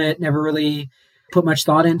acted on it, never really put much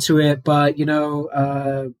thought into it, but,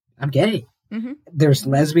 I'm gay. Mm-hmm. There's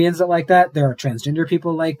lesbians that like that. There are transgender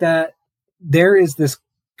people like that. There is this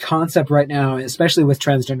concept right now, especially with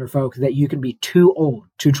transgender folk, that you can be too old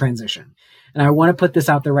to transition. And I want to put this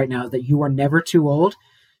out there right now that you are never too old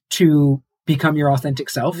to become your authentic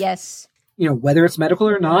self. Yes. Whether it's medical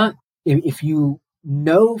or not, if you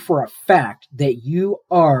know for a fact that you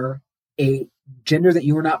are a gender that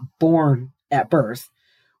you were not born at birth,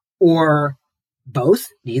 or both,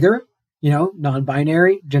 neither,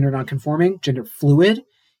 non-binary, gender non-conforming, gender fluid,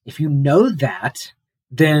 if you know that,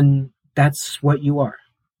 then that's what you are.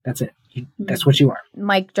 That's it. That's what you are.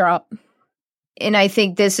 Mic drop. And I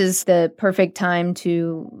think this is the perfect time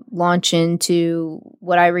to launch into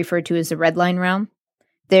what I refer to as the red line round.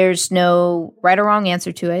 There's no right or wrong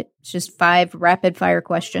answer to it. It's just 5 rapid fire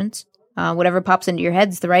questions. Whatever pops into your head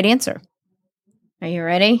is the right answer. Are you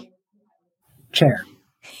ready? Chair.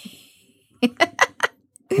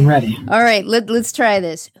 I'm ready. All right, let's try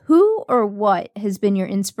this. Who or what has been your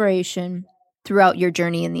inspiration throughout your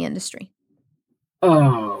journey in the industry?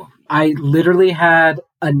 Oh, I literally had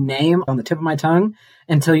a name on the tip of my tongue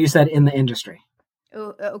until you said in the industry.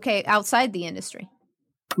 Oh, okay, outside the industry.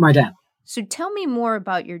 My dad. So tell me more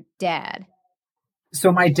about your dad.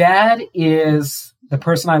 So my dad is the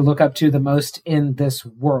person I look up to the most in this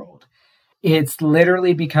world. It's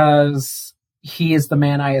literally because he is the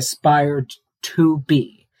man I aspired to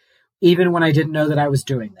be, even when I didn't know that I was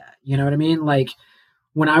doing that. You know what I mean? Like,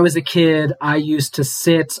 when I was a kid, I used to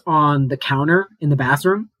sit on the counter in the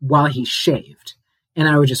bathroom while he shaved, and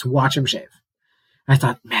I would just watch him shave. I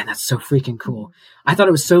thought, man, that's so freaking cool. I thought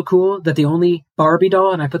it was so cool that the only Barbie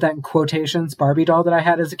doll, and I put that in quotations, Barbie doll that I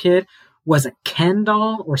had as a kid, was a Ken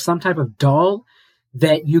doll or some type of doll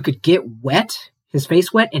that you could get wet, his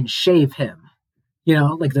face wet, and shave him.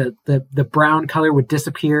 Like the brown color would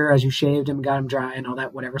disappear as you shaved him and got him dry and all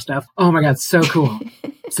that whatever stuff. Oh my God, so cool.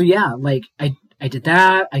 So yeah, like I did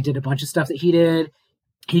that. I did a bunch of stuff that he did.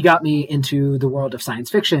 He got me into the world of science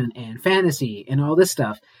fiction and fantasy and all this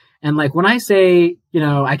stuff. And like when I say,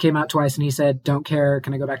 I came out twice and he said, don't care,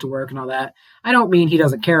 can I go back to work and all that? I don't mean he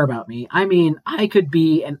doesn't care about me. I mean, I could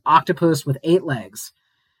be an octopus with 8 legs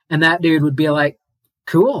and that dude would be like,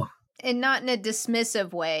 cool. And not in a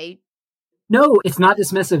dismissive way. No, it's not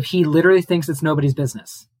dismissive. He literally thinks it's nobody's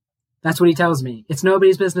business. That's what he tells me. It's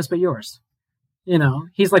nobody's business but yours. You know,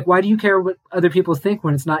 he's like, why do you care what other people think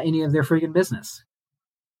when it's not any of their freaking business?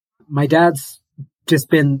 My dad's just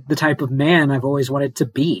been the type of man I've always wanted to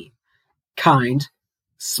be. Kind,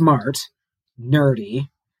 smart, nerdy,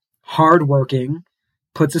 hardworking,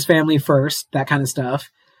 puts his family first, that kind of stuff.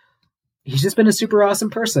 He's just been a super awesome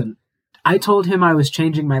person. I told him I was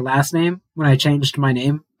changing my last name. When I changed my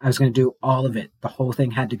name, I was going to do all of it. The whole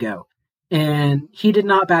thing had to go. And he did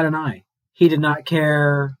not bat an eye. He did not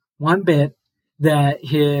care one bit that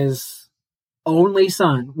his only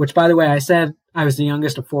son, which, by the way, I said I was the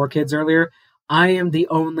youngest of 4 kids earlier. I am the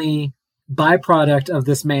only byproduct of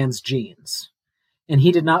this man's genes. And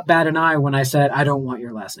he did not bat an eye when I said, I don't want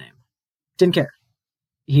your last name. Didn't care.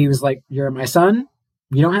 He was like, you're my son.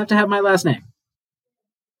 You don't have to have my last name.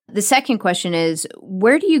 The second question is,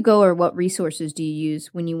 where do you go or what resources do you use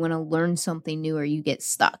when you want to learn something new or you get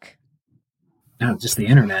stuck? No, just the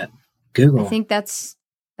internet. Google. I think that's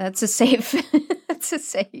a safe. That's a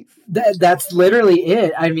safe. That's literally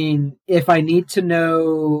it. I mean, if I need to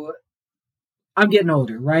know, I'm getting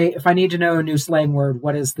older, right? If I need to know a new slang word,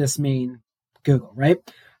 what does this mean? Google, right?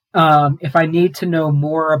 If I need to know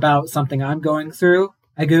more about something I'm going through,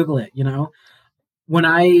 I Google it, you know? When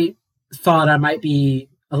I thought I might be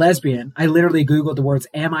a lesbian, I literally Googled the words,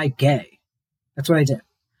 am I gay? That's what I did.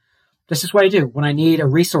 That's just what I do. When I need a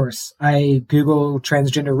resource, I Google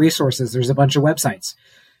transgender resources. There's a bunch of websites,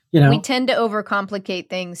 you know? We tend to overcomplicate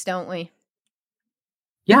things, don't we?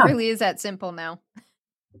 Yeah. It really is that simple now.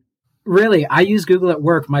 Really, I use Google at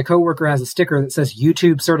work. My coworker has a sticker that says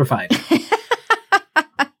YouTube certified.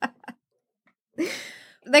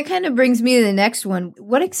 That kind of brings me to the next one.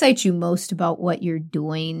 What excites you most about what you're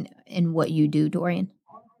doing and what you do, Dorian?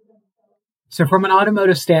 So from an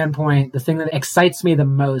automotive standpoint, the thing that excites me the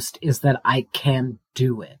most is that I can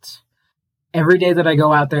do it. Every day that I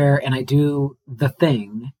go out there and I do the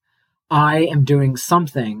thing, I am doing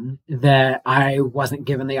something that I wasn't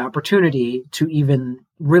given the opportunity to even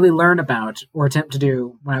really learn about or attempt to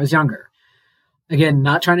do when I was younger. Again,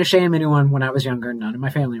 not trying to shame anyone when I was younger, none of my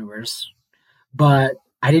family members, but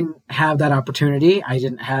I didn't have that opportunity. I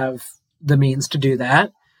didn't have the means to do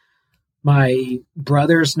that. My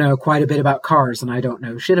brothers know quite a bit about cars, and I don't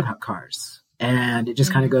know shit about cars. And it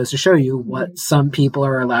just kind of goes to show you what some people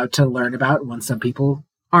are allowed to learn about and what some people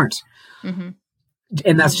aren't. Mm-hmm.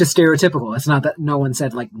 And that's just stereotypical. It's not that no one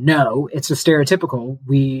said, like, no, it's just stereotypical.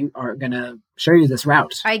 We are going to show you this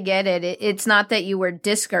route. I get it. It's not that you were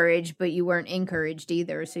discouraged, but you weren't encouraged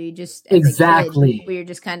either. So you just, exactly. Where you're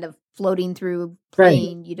just kind of floating through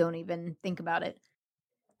playing. Right. You don't even think about it.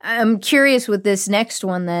 I'm curious with this next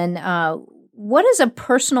one then. What is a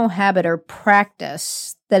personal habit or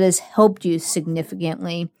practice that has helped you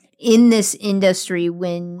significantly in this industry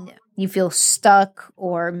when you feel stuck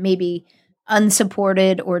or maybe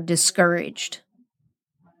unsupported or discouraged?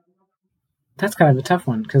 That's kind of a tough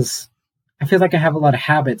one because I feel like I have a lot of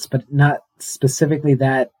habits, but not specifically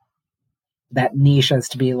that niche as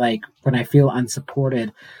to be like when I feel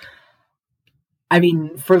unsupported. I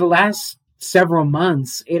mean, for the last several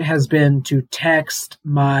months, it has been to text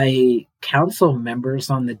my council members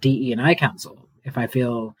on the DE&I council. If I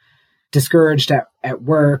feel discouraged at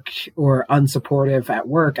work or unsupportive at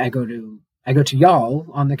work, I go to y'all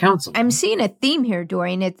on the council. I'm seeing a theme here,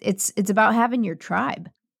 Dorian. It's about having your tribe.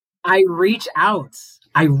 I reach out.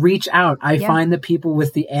 I find the people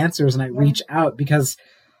with the answers and I reach out because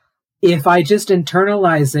if I just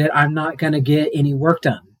internalize it, I'm not going to get any work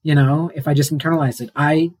done. You know, if I just internalize it,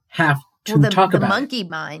 I have to talk about it. The monkey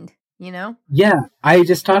mind, you know? Yeah, I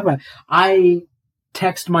just talk about it. I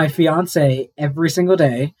text my fiance every single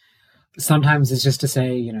day. Sometimes it's just to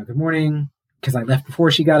say, you know, good morning, because I left before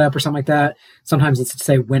she got up or something like that. Sometimes it's to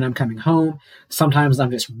say when I'm coming home. Sometimes I'm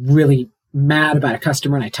just really mad about a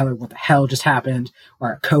customer and I tell her what the hell just happened,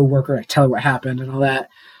 or a coworker, I tell her what happened and all that.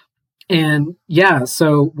 And yeah,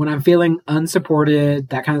 so when I'm feeling unsupported,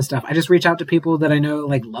 that kind of stuff, I just reach out to people that I know,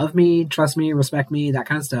 like, love me, trust me, respect me, that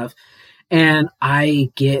kind of stuff. And I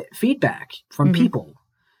get feedback from people.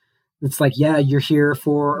 It's like, yeah, you're here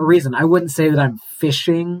for a reason. I wouldn't say that I'm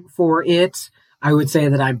fishing for it. I would say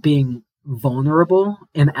that I'm being vulnerable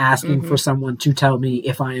and asking for someone to tell me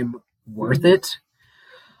if I am worth it.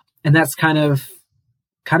 And that's kind of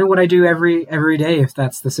what I do every day if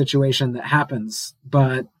that's the situation that happens.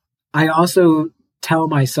 But I also tell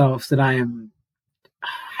myself that I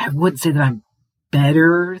wouldn't say that I'm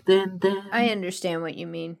better than them. I understand what you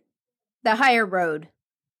mean. The higher road.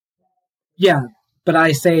 Yeah. But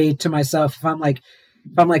I say to myself, if I'm like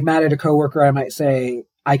mad at a coworker, I might say,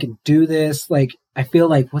 I can do this. Like, I feel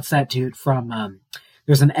like, what's that dude from,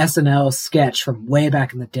 there's an SNL sketch from way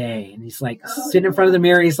back in the day, and he's like sitting in front of the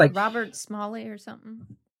mirror. He's like, Robert Smalley or something.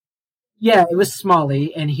 Yeah, it was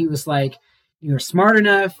Smalley, and he was like, "You're smart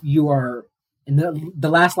enough. You are." And the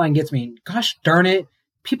last line gets me. Gosh darn it,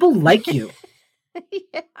 people like you.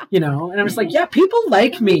 Yeah. And I was like, yeah, people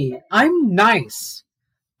like me. I'm nice,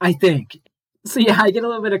 I think. So yeah, I get a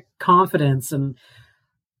little bit of confidence, and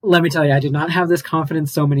let me tell you, I did not have this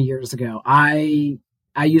confidence so many years ago. I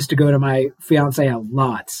used to go to my fiance a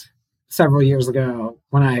lot several years ago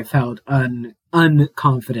when I felt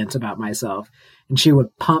unconfident about myself, and she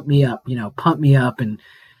would pump me up, and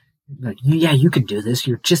like, yeah, you can do this.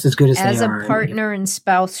 You're just as good as they are. As a partner and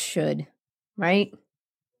spouse should, right?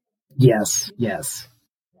 Yes.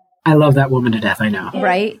 I love that woman to death, I know.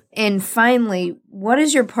 Right. And finally, what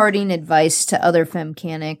is your parting advice to other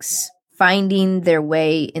femcanics finding their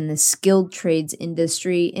way in the skilled trades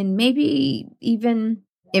industry? And maybe even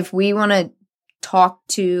if we want to talk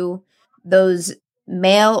to those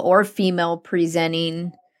male or female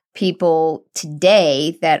presenting people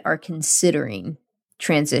today that are considering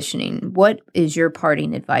transitioning, what is your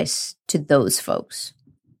parting advice to those folks?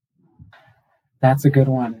 That's a good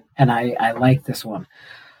one. And I like this one.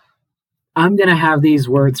 I'm going to have these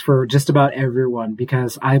words for just about everyone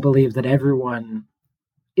because I believe that everyone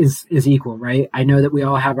is equal, right? I know that we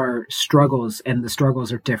all have our struggles and the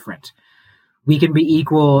struggles are different. We can be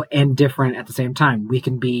equal and different at the same time. We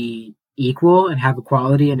can be equal and have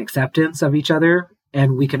equality and acceptance of each other.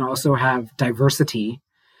 And we can also have diversity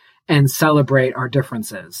and celebrate our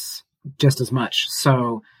differences just as much.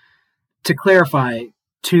 So to clarify,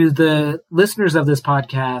 to the listeners of this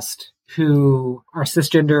podcast who are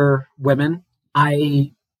cisgender women,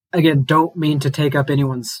 I, again, don't mean to take up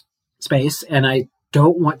anyone's space, and I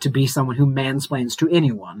don't want to be someone who mansplains to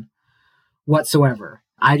anyone whatsoever.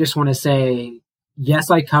 I just want to say,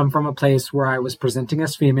 yes, I come from a place where I was presenting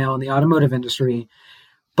as female in the automotive industry,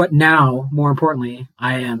 but now, more importantly,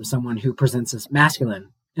 I am someone who presents as masculine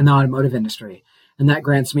in the automotive industry, and that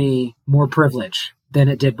grants me more privilege than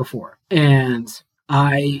it did before. And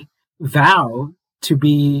I vow to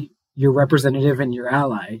be your representative and your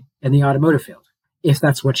ally in the automotive field. If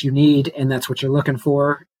that's what you need and that's what you're looking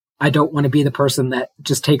for, I don't want to be the person that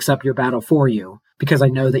just takes up your battle for you because I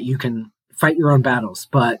know that you can fight your own battles.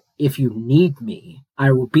 But if you need me,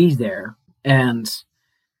 I will be there, and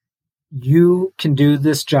you can do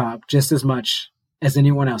this job just as much as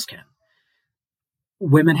anyone else can.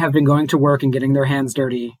 Women have been going to work and getting their hands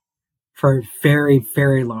dirty for a very,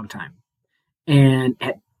 very long time. And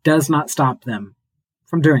it does not stop them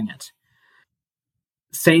from doing it.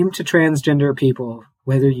 Same to transgender people,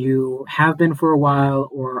 whether you have been for a while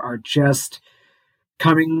or are just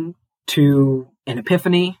coming to an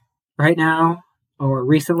epiphany right now or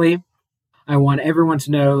recently. I want everyone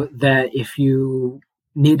to know that if you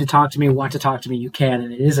need to talk to me, want to talk to me, you can,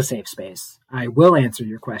 and it is a safe space. I will answer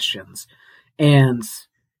your questions, and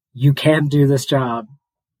you can do this job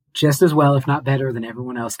just as well, if not better, than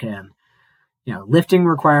everyone else can. Lifting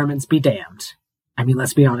requirements be damned. I mean,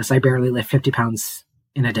 let's be honest, I barely lift 50 pounds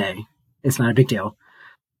in a day. It's not a big deal.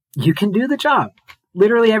 You can do the job.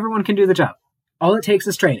 Literally everyone can do the job. All it takes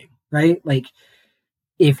is training, right? Like,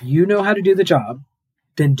 if you know how to do the job,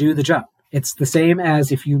 then do the job. It's the same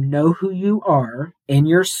as if you know who you are in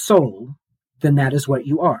your soul, then that is what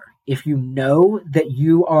you are. If you know that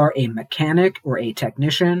you are a mechanic or a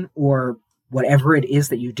technician or whatever it is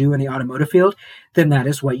that you do in the automotive field, then that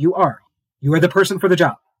is what you are. You are the person for the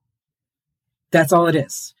job. That's all it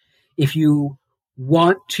is. If you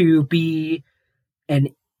want to be an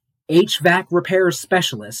HVAC repair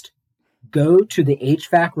specialist, go to the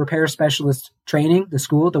HVAC repair specialist training, the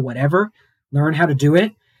school, the whatever, learn how to do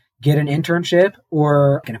it, get an internship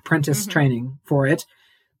or an apprentice training for it,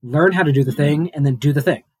 learn how to do the thing, and then do the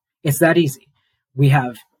thing. It's that easy. We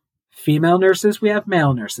have female nurses, we have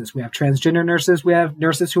male nurses, we have transgender nurses, we have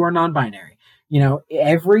nurses who are non-binary.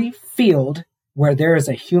 Every field where there is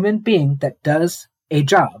a human being that does a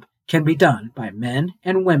job can be done by men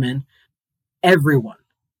and women. Everyone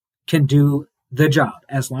can do the job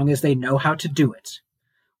as long as they know how to do it.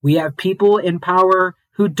 We have people in power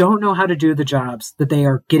who don't know how to do the jobs that they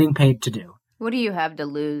are getting paid to do. What do you have to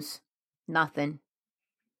lose? Nothing.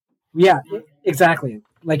 Yeah, exactly.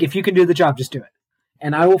 Like, if you can do the job, just do it.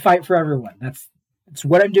 And I will fight for everyone. It's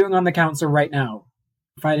what I'm doing on the council right now.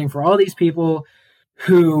 Fighting for all these people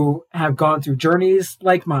who have gone through journeys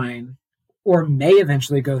like mine, or may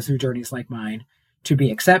eventually go through journeys like mine, to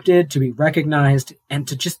be accepted, to be recognized, and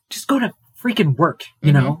to just go to freaking work,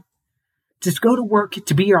 you know? Just go to work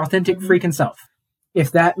to be your authentic freaking self.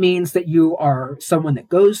 If that means that you are someone that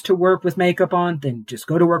goes to work with makeup on, then just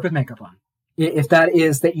go to work with makeup on. If that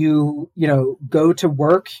is that you go to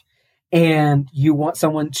work and you want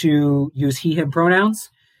someone to use he, him pronouns,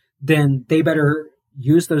 then they better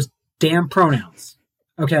use those damn pronouns.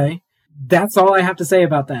 Okay? That's all I have to say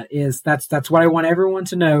about that. Is that's what I want everyone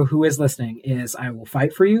to know who is listening is I will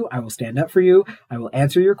fight for you. I will stand up for you. I will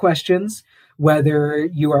answer your questions, whether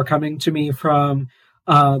you are coming to me from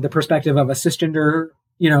the perspective of a cisgender,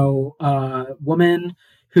 woman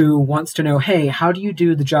who wants to know, hey, how do you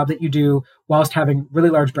do the job that you do whilst having really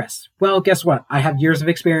large breasts? Well, guess what? I have years of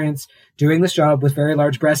experience doing this job with very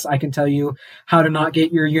large breasts. I can tell you how to not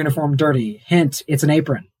get your uniform dirty. Hint, it's an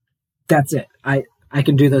apron. That's it. I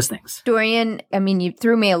can do those things. Dorian, I mean, you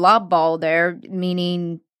threw me a lob ball there,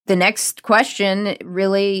 meaning the next question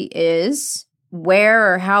really is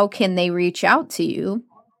where or how can they reach out to you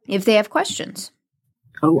if they have questions?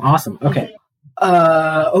 Oh, awesome. Okay.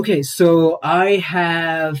 Okay, so I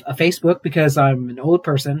have a Facebook because I'm an old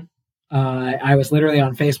person. I was literally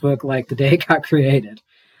on Facebook like the day it got created.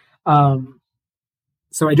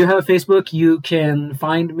 So I do have a Facebook. You can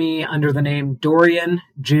find me under the name Dorian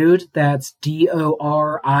Jude. That's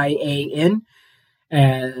Dorian,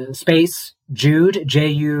 space Jude,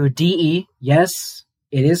 Jude. Yes,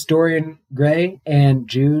 it is Dorian Gray and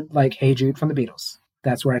Jude, like Hey Jude from the Beatles.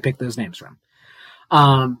 That's where I picked those names from.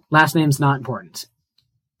 Last name's not important.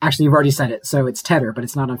 Actually, you've already said it, so it's Tedder, but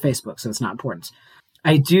it's not on Facebook, so it's not important.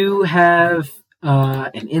 I do have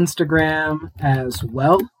an Instagram as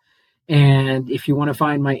well, and if you want to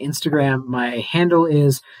find my Instagram, my handle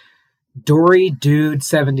is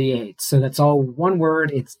DoryDude78. So that's all one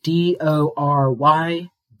word. It's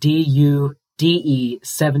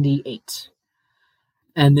DoryDude78.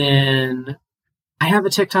 And then I have a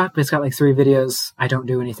TikTok, but it's got like 3 videos. I don't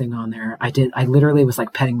do anything on there. I literally was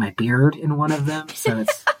like petting my beard in one of them. So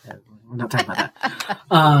it's, we're not talking about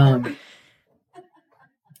that.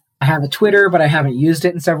 I have a Twitter, but I haven't used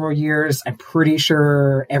it in several years. I'm pretty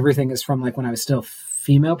sure everything is from like when I was still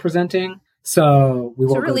female presenting. So we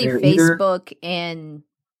won't really go there either. Facebook and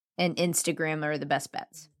Instagram are the best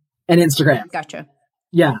bets. And Instagram. Gotcha.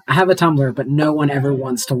 Yeah, I have a Tumblr, but no one ever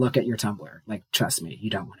wants to look at your Tumblr. Like, trust me,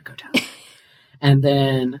 you don't want to go down. And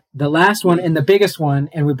then the last one and the biggest one,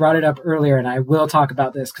 and we brought it up earlier, and I will talk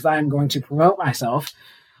about this because I'm going to promote myself.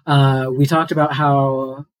 We talked about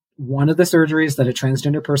how one of the surgeries that a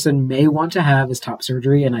transgender person may want to have is top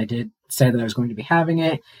surgery, and I did say that I was going to be having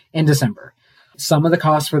it in December. Some of the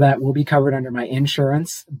costs for that will be covered under my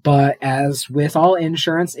insurance, but as with all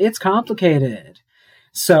insurance, it's complicated.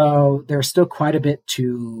 So there's still quite a bit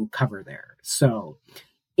to cover there. So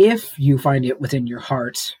if you find it within your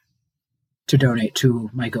heart to donate to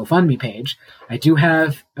my GoFundMe page, I do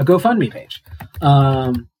have a GoFundMe page.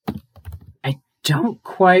 I don't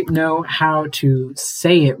quite know how to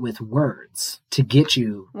say it with words to get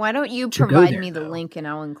you. Why don't you provide me the link and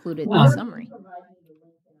I'll include it in the summary?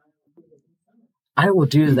 I will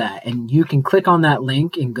do that. And you can click on that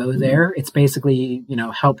link and go there. It's basically,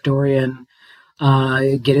 help Dorian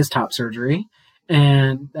get his top surgery.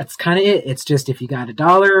 And that's kind of it. It's just if you got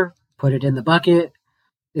 $1, put it in the bucket.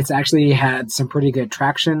 It's actually had some pretty good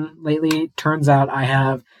traction lately. Turns out I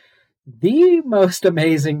have the most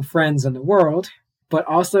amazing friends in the world, but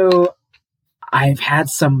also I've had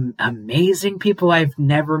some amazing people I've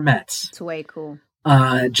never met. It's way cool.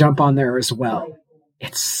 Jump on there as well.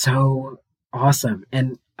 It's so awesome.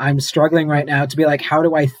 And I'm struggling right now to be like, how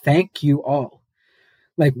do I thank you all?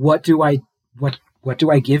 Like, what do I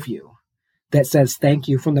give you that says thank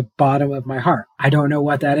you from the bottom of my heart? I don't know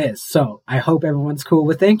what that is. So I hope everyone's cool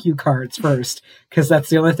with thank you cards first, because that's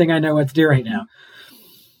the only thing I know what to do right now.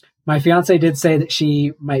 My fiance did say that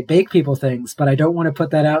she might bake people things, but I don't want to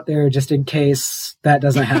put that out there just in case that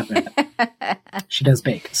doesn't happen. She does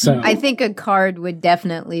bake. So I think a card would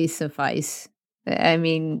definitely suffice. I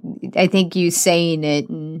mean, I think you saying it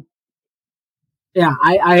and yeah,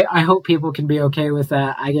 I hope people can be okay with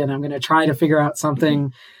that. Again, I'm going to try to figure out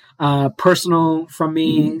something personal from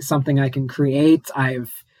me, something I can create. I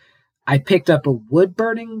picked up a wood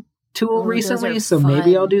burning tool recently, so fun.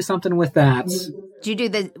 Maybe I'll do something with that. Did you do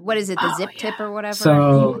the zip tip or whatever?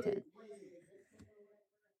 So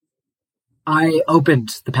I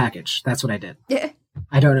opened the package. That's what I did.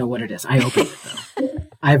 I don't know what it is. I opened it though.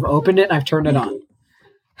 I've opened it. I've turned it on.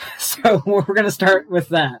 So we're going to start with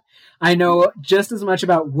that. I know just as much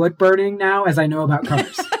about wood burning now as I know about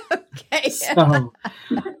cars. Okay. So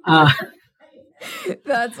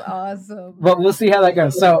that's awesome. But we'll see how that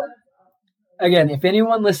goes. So again, if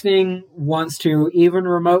anyone listening wants to even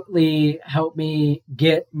remotely help me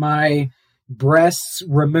get my breasts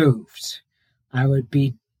removed, I would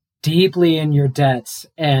be deeply in your debt,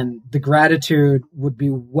 and the gratitude would be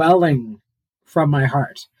welling from my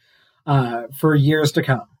heart for years to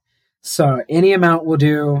come. So any amount will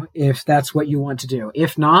do if that's what you want to do.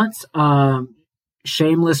 If not,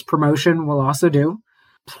 shameless promotion will also do.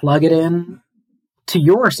 Plug it in to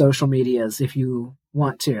your social medias if you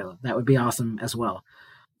want to. That would be awesome as well.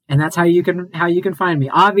 And that's how you can find me.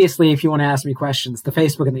 Obviously, if you want to ask me questions, the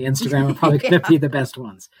Facebook and the Instagram are probably going to be the best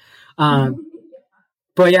ones.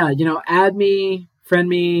 But yeah, add me, friend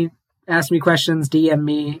me, ask me questions, DM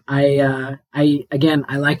me. I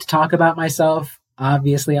like to talk about myself.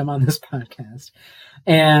 Obviously, I'm on this podcast.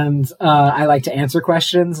 And I like to answer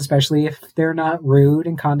questions, especially if they're not rude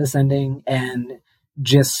and condescending and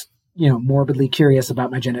just, morbidly curious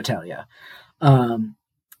about my genitalia.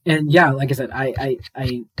 And yeah, like I said, I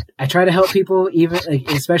try to help people, even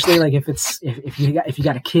especially if you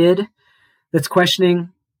got a kid that's questioning,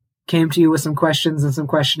 came to you with some questions and some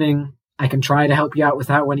questioning, I can try to help you out with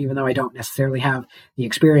that one, even though I don't necessarily have the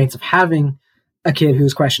experience of having a kid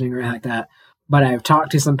who's questioning or anything like that. But I've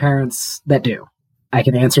talked to some parents that do. I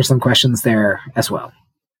can answer some questions there as well.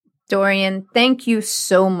 Dorian, thank you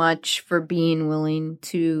so much for being willing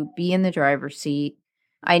to be in the driver's seat.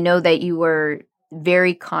 I know that you were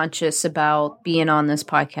very conscious about being on this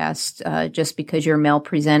podcast just because you're male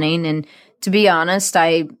presenting. And to be honest,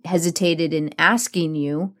 I hesitated in asking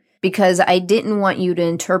you because I didn't want you to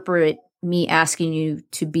interpret me asking you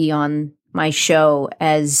to be on my show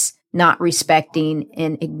as not respecting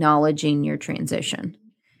and acknowledging your transition.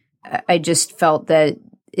 I just felt that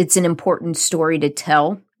it's an important story to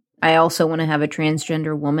tell. I also want to have a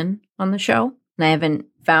transgender woman on the show, and I haven't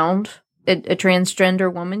found a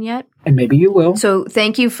transgender woman yet. And maybe you will. So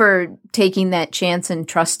thank you for taking that chance and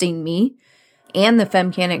trusting me and the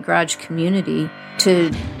Femcanic Garage community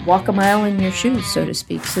to walk a mile in your shoes, so to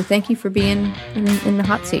speak. So thank you for being in the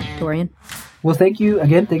hot seat, Dorian. Well, thank you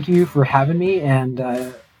again. Thank you for having me. And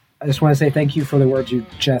I just want to say thank you for the words you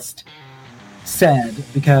just said,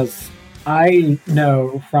 because I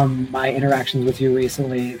know from my interactions with you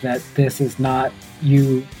recently that this is not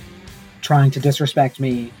you trying to disrespect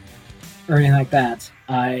me or anything like that.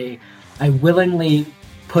 I willingly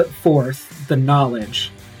put forth the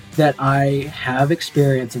knowledge that I have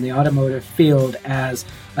experience in the automotive field as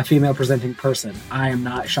a female presenting person. I am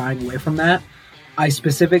not shying away from that. I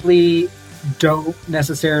specifically don't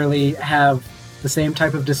necessarily have the same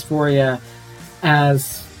type of dysphoria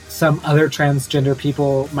as some other transgender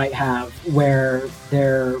people might have, where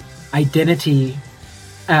their identity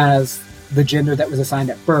as the gender that was assigned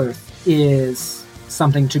at birth is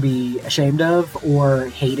something to be ashamed of or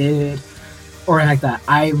hated or anything like that.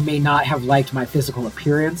 I may not have liked my physical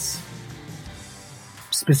appearance,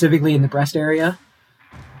 specifically in the breast area,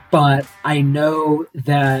 but I know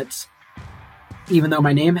that even though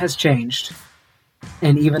my name has changed,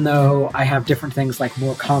 and even though I have different things like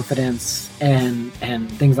more confidence and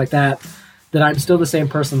things like that, that I'm still the same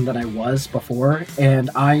person that I was before.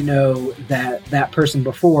 And I know that that person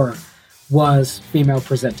before was female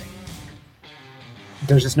presenting.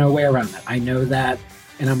 There's just no way around that. I know that,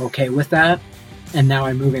 and I'm okay with that. And now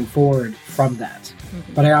I'm moving forward from that.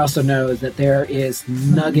 Mm-hmm. But I also know that there is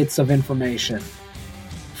nuggets of information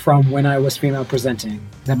from when I was female presenting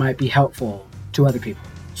that might be helpful to other people.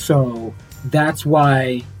 So that's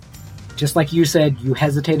why, just like you said, you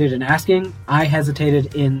hesitated in asking, I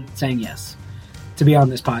hesitated in saying yes to be on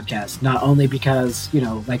this podcast. Not only because,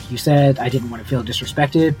 like you said, I didn't want to feel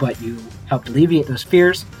disrespected, but you helped alleviate those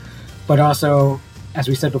fears. But also, as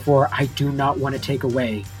we said before, I do not want to take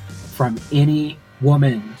away from any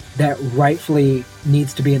woman that rightfully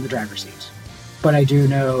needs to be in the driver's seat. But I do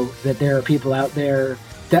know that there are people out there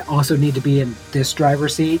that also need to be in this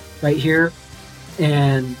driver's seat right here,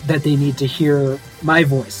 and that they need to hear my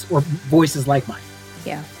voice or voices like mine.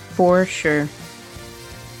 Yeah, for sure.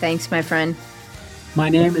 Thanks, my friend. My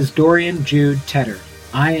name is Dorian Jude Tedder.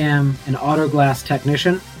 I am an auto glass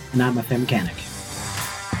technician, and I'm a femcanic.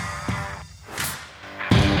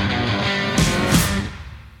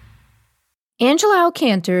 Angela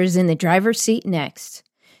Alcantar is in the driver's seat next.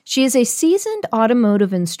 She is a seasoned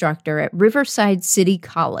automotive instructor at Riverside City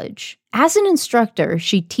College. As an instructor,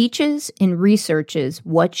 she teaches and researches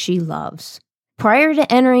what she loves. Prior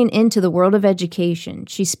to entering into the world of education,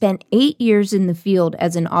 she spent 8 years in the field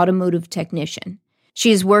as an automotive technician.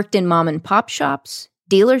 She has worked in mom-and-pop shops,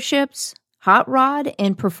 dealerships, hot rod,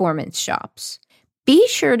 and performance shops. Be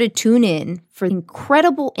sure to tune in for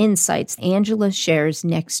incredible insights Angela shares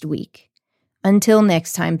next week. Until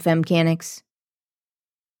next time, Femcanics.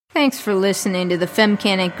 Thanks for listening to the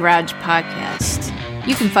Femcanic Garage Podcast.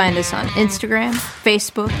 You can find us on Instagram,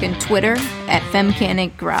 Facebook, and Twitter at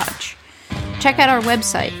FemCanicGarage. Check out our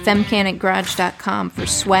website, femcanicgarage.com, for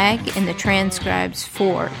swag and the transcribes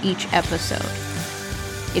for each episode.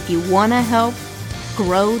 If you want to help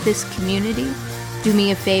grow this community, do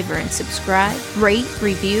me a favor and subscribe, rate,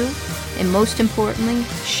 review, and most importantly,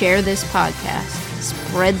 share this podcast.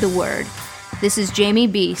 Spread the word. This is Jamie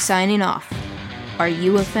B. signing off. Are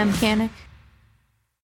you a femcanic?